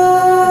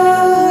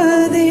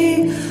worthy.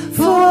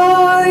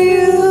 For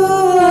you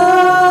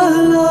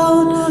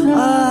alone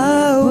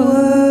are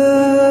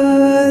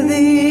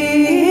worthy.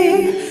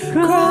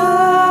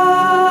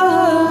 Christ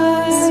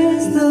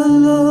the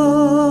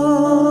Lord.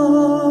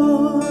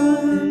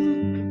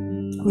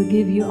 We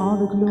give you all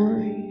the glory.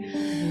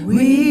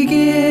 We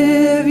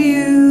give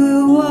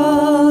you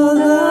all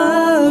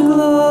the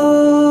glory.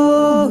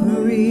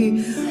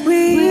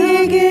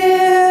 We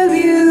give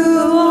you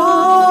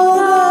all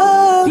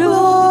the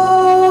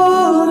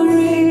glory.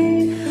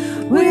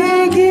 We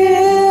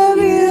give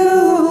you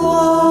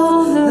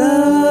all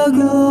the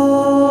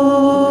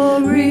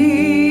glory.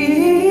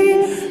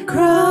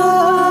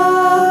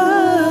 Christ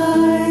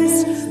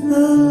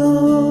the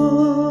Lord.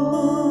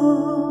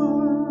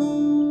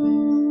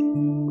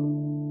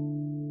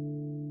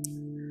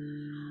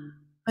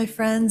 My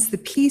friends, the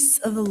peace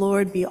of the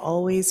Lord be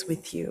always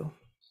with you,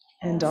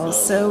 and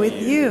also with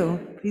you.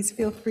 Please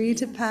feel free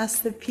to pass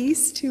the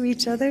peace to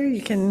each other.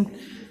 You can,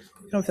 if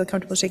you don't feel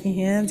comfortable shaking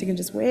hands, you can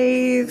just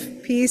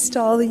wave. Peace to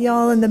all of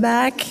y'all in the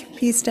back.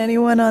 Peace to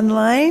anyone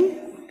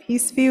online.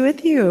 Peace be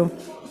with you.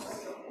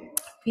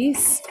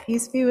 Peace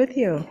be with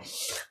you.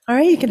 All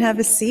right, you can have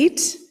a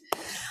seat.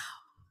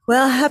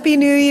 Well, Happy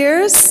New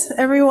Year's,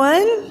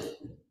 everyone.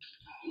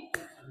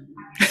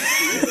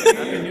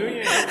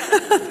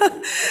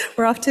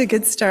 We're off to a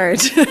good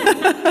start.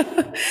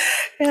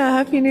 Yeah,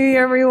 Happy New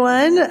Year,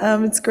 everyone.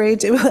 It's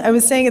great. I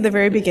was saying at the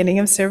very beginning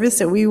of service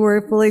that we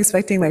were fully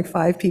expecting like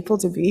 5 people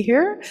to be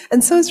here.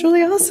 And so it's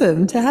really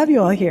awesome to have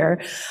you all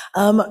here.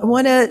 I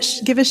want to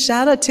give a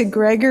shout out to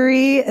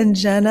Gregory and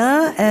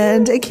Jenna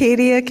and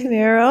Acadia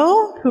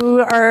Canero, who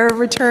are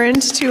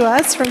returned to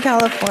us from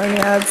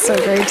California. It's so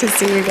great to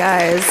see you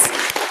guys.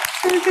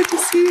 Very good to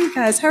see you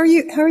guys. How are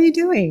you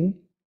doing?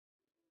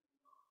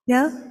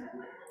 Yeah?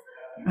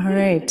 All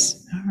right.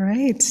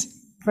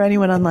 For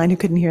anyone online who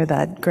couldn't hear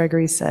that,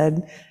 Gregory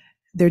said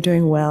they're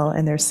doing well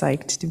and they're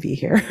psyched to be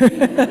here.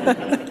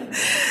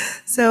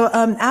 So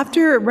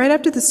right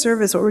after the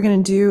service, what we're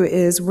going to do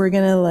is we're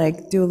going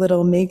to do a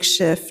little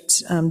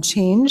makeshift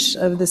change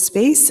of the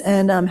space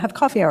and have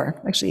coffee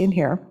hour actually in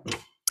here.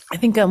 I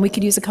think we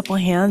could use a couple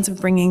of hands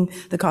of bringing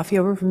the coffee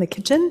over from the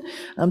kitchen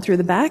through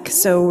the back.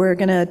 So we're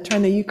going to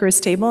turn the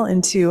Eucharist table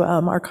into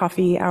our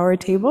coffee hour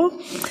table.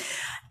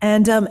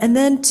 And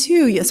then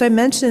too, so I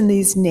mentioned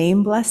these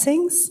name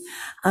blessings.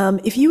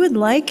 If you would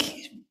like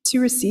to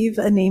receive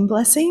a name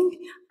blessing,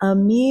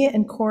 Me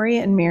and Corey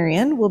and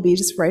Marion will be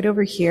just right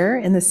over here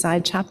in the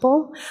side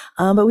chapel,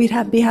 but we'd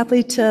be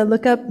happy to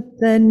look up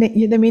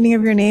the meaning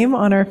of your name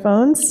on our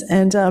phones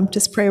and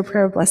just pray a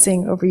prayer of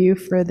blessing over you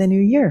for the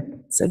new year.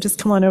 So just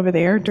come on over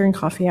there during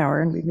coffee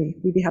hour, and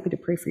we'd be happy to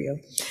pray for you.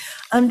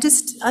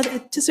 Just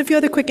a few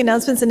other quick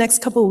announcements. The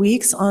next couple of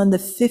weeks, on the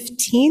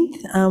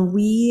 15th,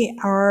 we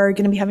are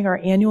going to be having our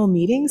annual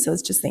meeting. So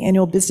it's just the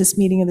annual business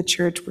meeting of the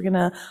church. We're going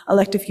to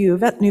elect a few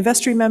new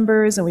vestry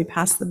members, and we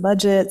pass the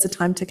budget. It's a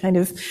time to kind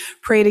of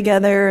pray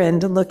together and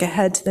to look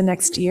ahead to the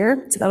next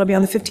year. So that'll be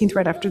on the 15th,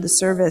 right after the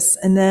service.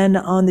 And then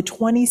on the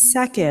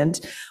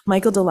 22nd,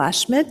 Michael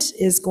DeLashmitt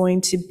is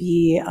going to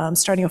be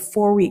starting a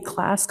 4-week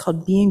class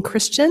called Being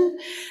Christian.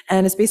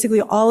 And it's basically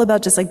all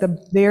about just like the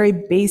very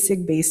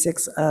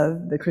basics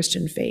of the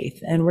Christian faith.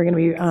 And we're going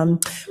to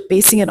be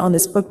basing it on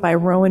this book by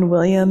Rowan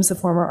Williams, the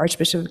former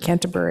Archbishop of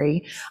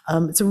Canterbury.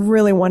 It's a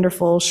really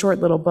wonderful, short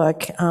little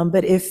book.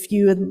 But if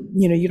you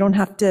don't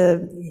have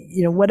to,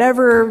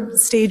 whatever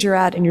stage you're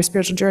at in your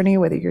spiritual journey,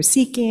 whether you're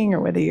seeking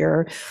or whether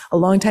you're a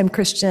longtime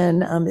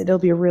Christian, it'll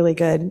be a really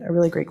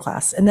great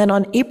class. And then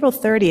on April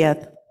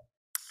 30th,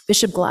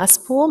 Bishop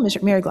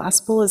Glasspool, Mary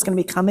Glasspool, is going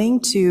to be coming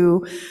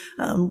to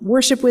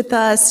worship with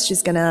us.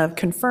 She's going to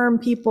confirm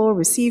people,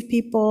 receive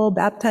people,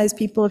 baptize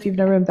people if you've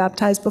never been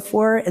baptized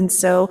before. And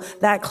so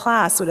that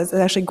class is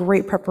actually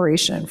great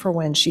preparation for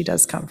when she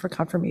does come for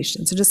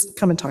confirmation. So just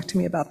come and talk to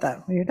me about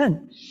that when you're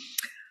done.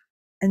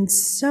 And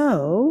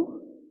so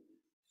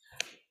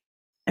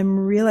I'm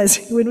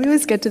realizing when we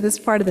always get to this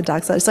part of the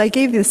doxology, so I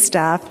gave the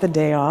staff the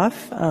day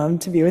off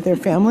to be with their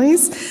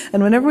families,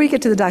 and whenever we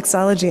get to the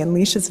doxology and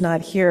Leisha's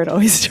not here, it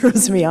always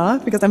throws me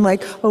off because I'm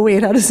like, oh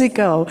wait, how does it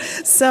go?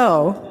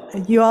 So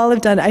you all have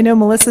done, I know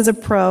Melissa's a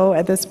pro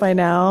at this by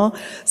now,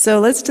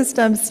 so let's just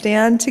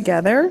stand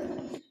together,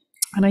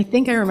 and I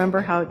think I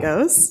remember how it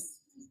goes.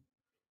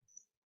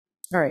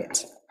 All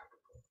right.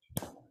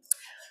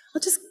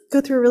 I'll just go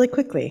through it really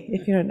quickly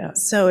if you don't know.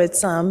 So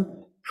it's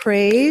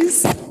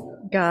praise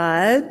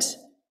God,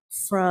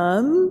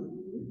 from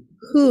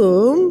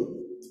whom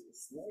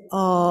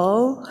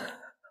all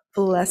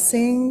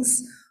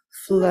blessings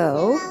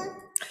flow.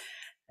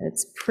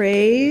 It's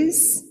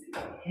praise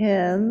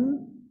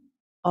him,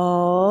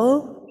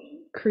 all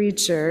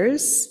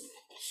creatures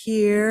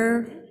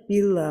here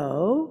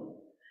below.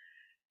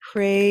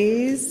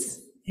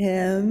 Praise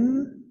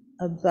him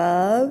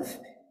above,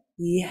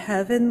 ye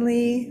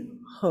heavenly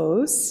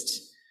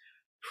host.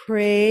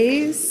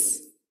 Praise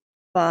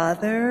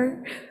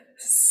Father,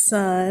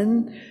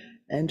 Son,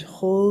 and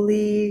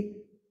Holy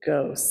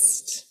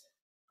Ghost.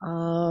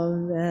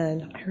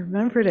 Amen. I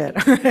remembered it.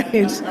 All right.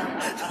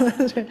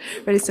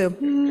 Ready? So,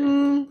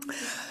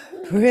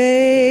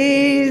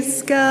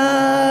 praise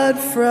God,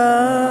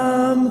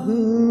 from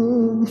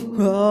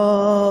whom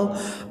all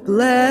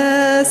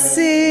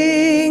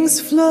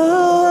blessings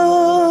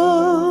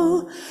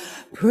flow.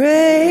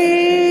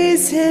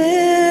 Praise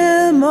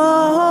him,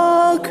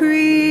 all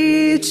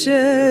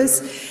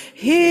creatures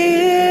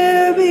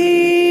here below.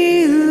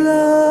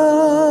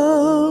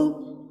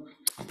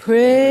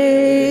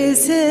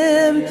 Praise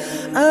him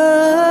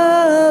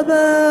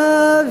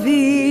above,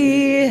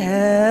 ye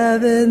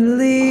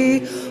heavenly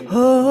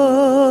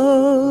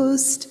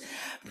host.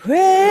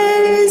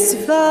 Praise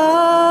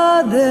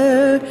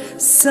Father,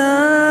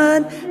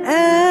 Son,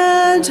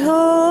 and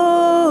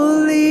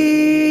Holy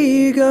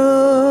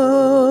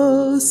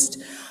Ghost.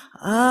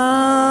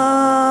 Amen.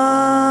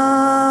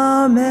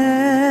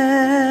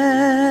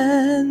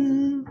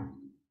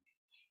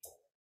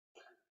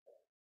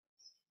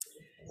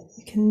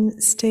 You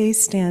can stay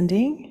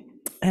standing.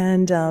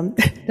 And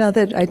now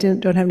that I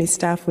don't have any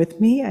staff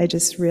with me, I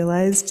just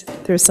realized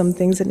there's some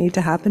things that need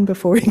to happen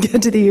before we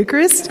get to the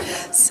Eucharist.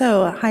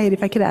 So, Hyatt,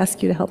 if I could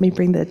ask you to help me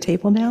bring the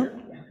table now.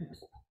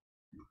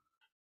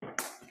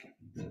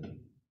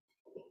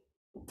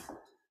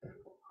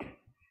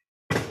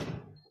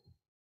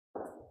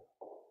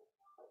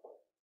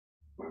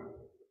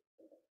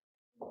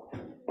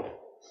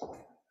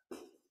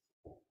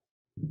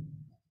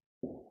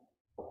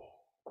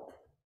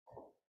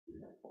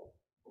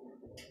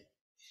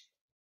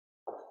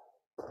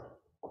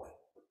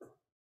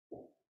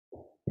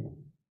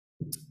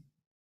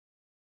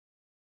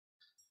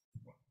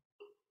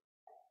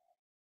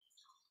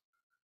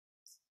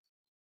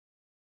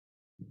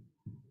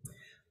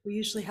 We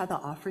usually have the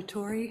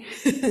offertory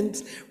and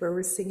where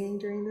we're singing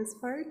during this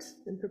part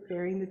and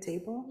preparing the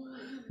table.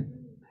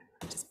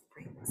 Just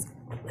bring this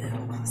a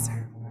little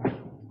closer.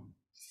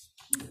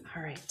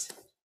 All right.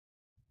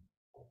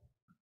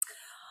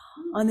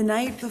 On the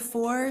night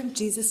before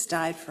Jesus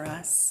died for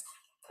us,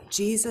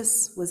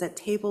 Jesus was at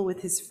table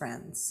with his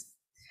friends.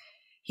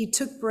 He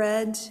took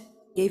bread,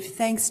 gave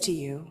thanks to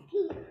you,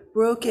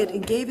 broke it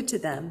and gave it to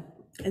them,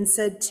 and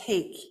said,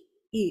 "Take,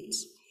 eat.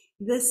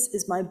 This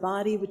is my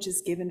body, which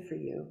is given for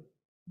you.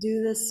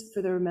 Do this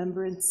for the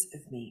remembrance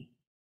of me."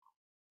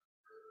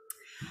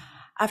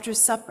 After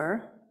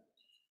supper,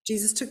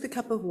 Jesus took the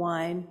cup of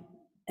wine,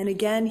 and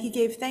again he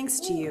gave thanks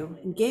to you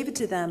and gave it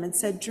to them and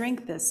said,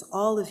 "Drink this,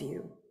 all of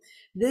you.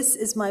 This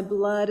is my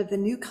blood of the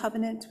new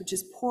covenant, which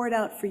is poured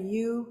out for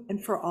you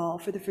and for all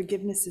for the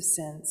forgiveness of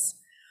sins.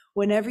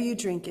 Whenever you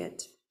drink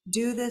it,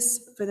 do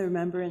this for the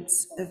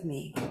remembrance of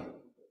me.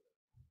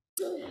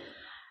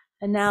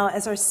 And now,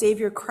 as our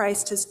Savior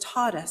Christ has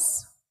taught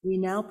us, we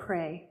now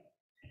pray.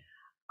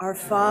 Our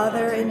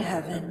Father in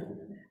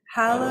heaven,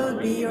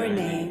 hallowed be your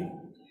name.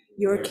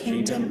 Your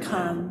kingdom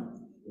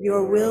come,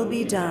 your will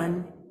be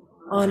done,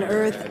 on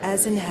earth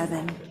as in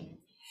heaven.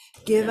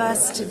 Give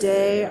us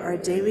today our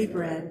daily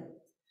bread.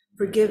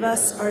 Forgive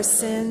us our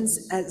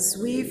sins as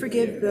we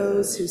forgive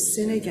those who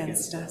sin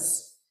against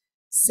us.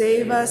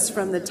 Save us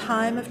from the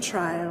time of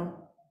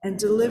trial and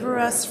deliver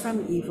us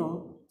from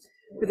evil.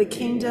 For the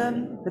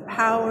kingdom, the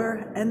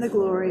power, and the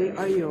glory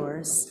are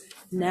yours,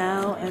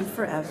 now and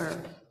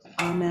forever.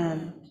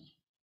 Amen.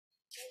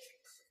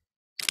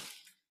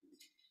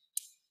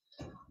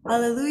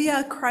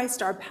 Alleluia,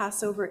 Christ our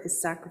Passover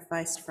is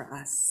sacrificed for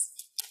us.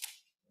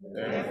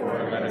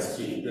 Therefore, let us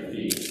keep the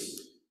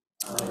feast.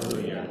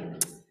 Alleluia.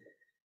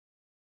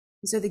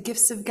 These are the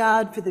gifts of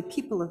God for the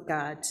people of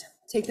God.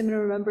 Take them in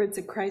remembrance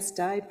that Christ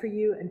died for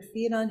you and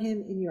feed on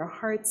him in your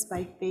hearts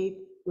by faith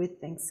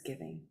with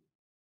thanksgiving.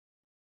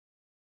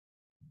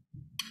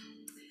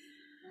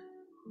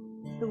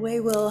 The way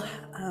we'll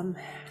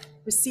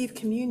receive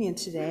communion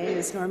today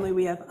is normally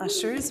we have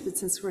ushers, but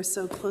since we're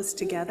so close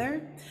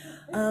together,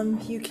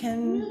 you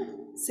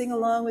can sing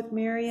along with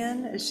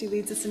Marianne as she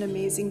leads us in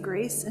Amazing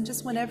Grace. And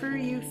just whenever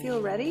you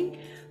feel ready,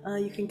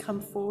 you can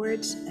come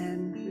forward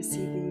and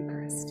receive the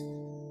Eucharist.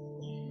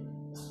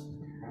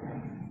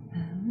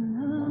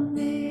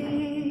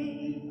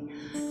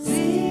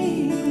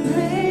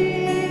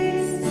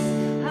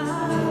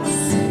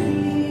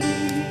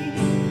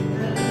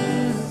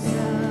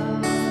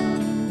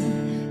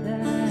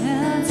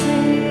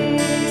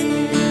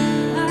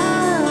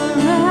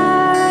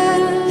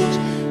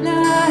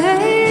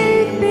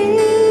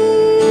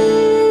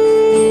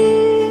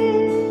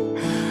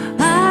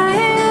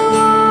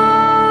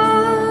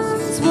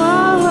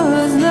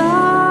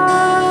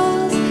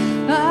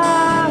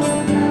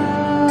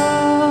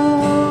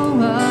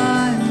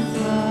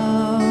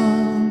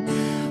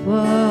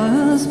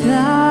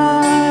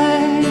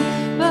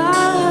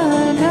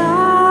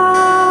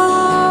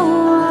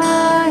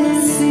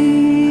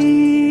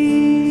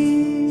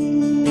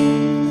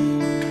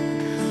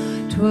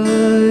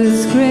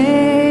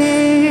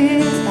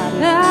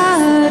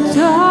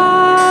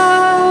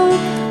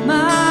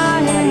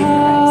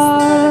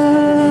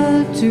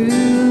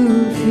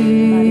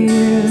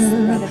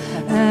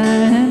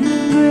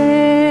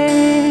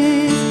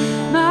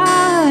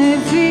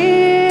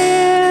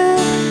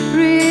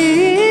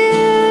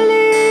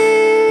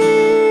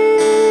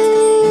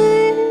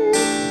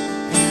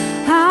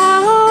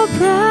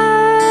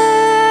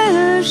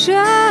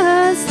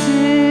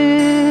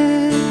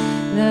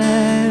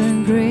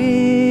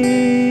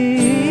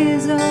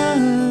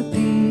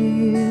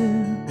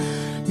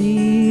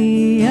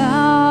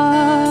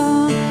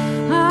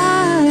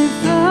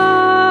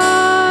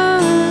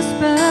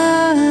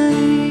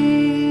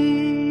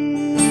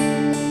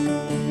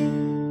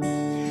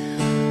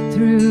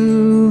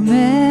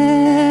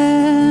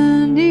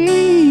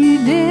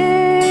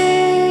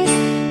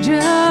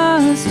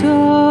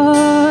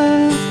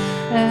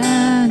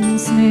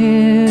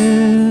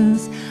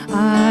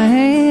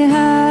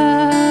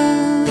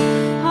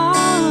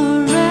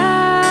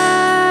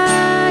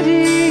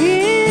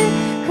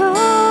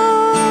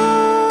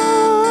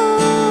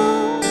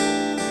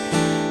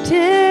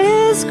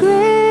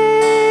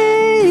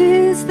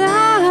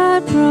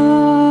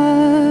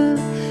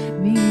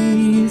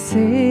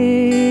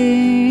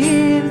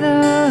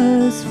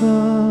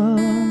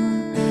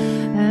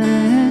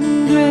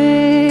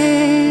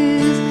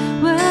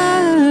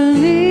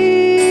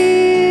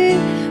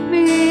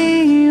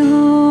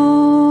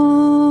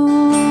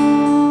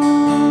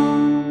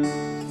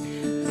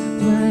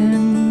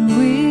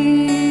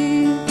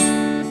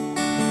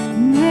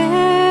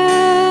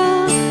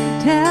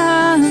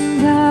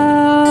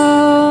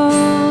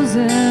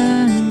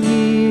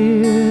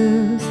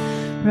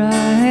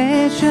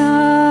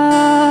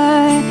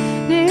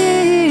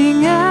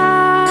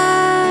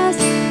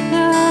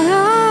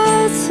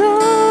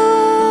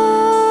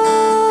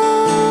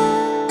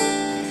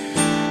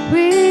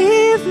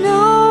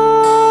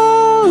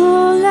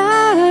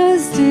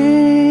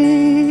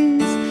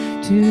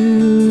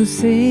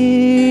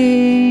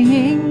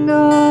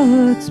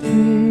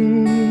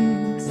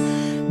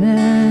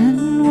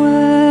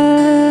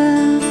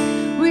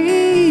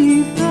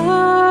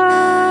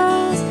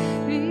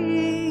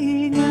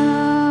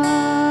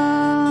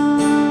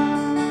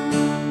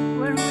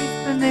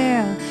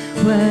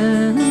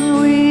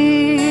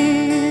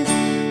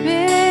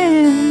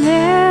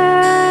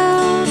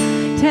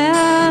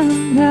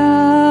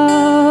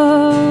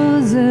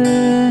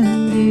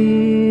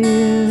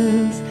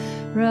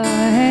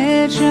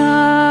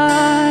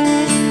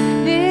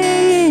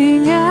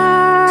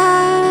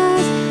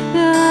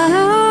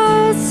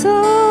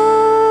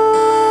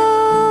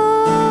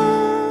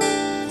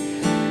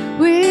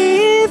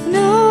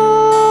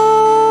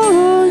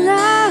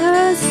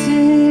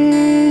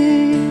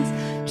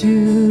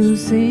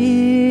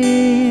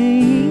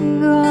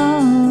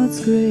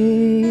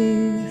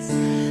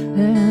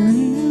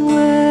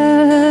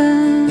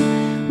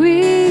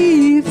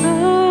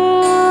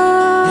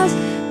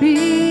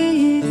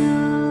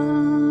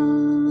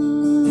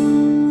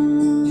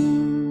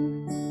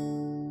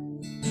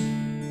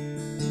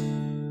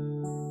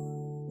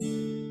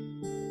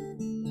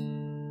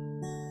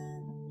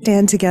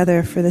 stand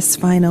together for this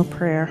final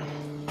prayer.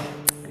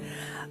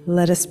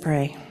 Let us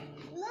pray.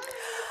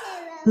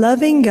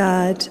 Loving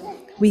God,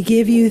 we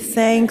give you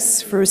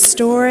thanks for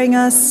restoring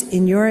us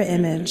in your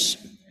image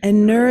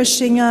and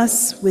nourishing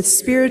us with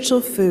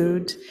spiritual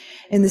food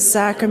in the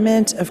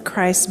sacrament of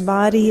Christ's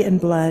body and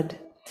blood.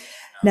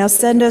 Now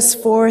send us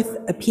forth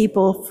a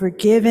people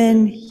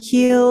forgiven,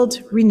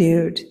 healed,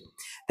 renewed,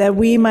 that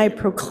we might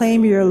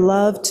proclaim your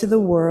love to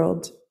the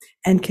world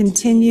and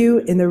continue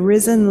in the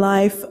risen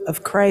life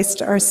of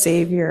Christ our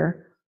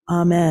Savior.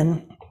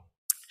 Amen.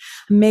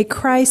 May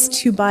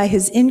Christ, who by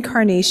his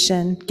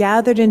incarnation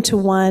gathered into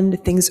one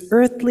things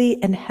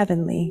earthly and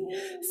heavenly,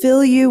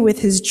 fill you with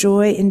his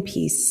joy and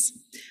peace.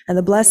 And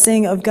the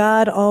blessing of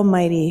God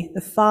Almighty,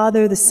 the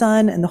Father, the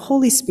Son, and the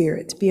Holy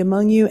Spirit be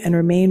among you and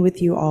remain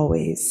with you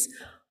always.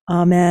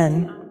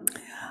 Amen.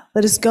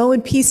 Let us go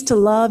in peace to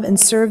love and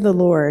serve the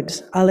Lord.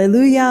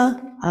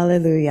 Alleluia,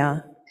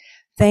 alleluia.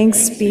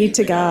 Thanks be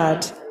to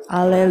God.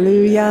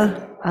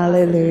 Alleluia,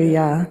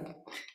 alleluia.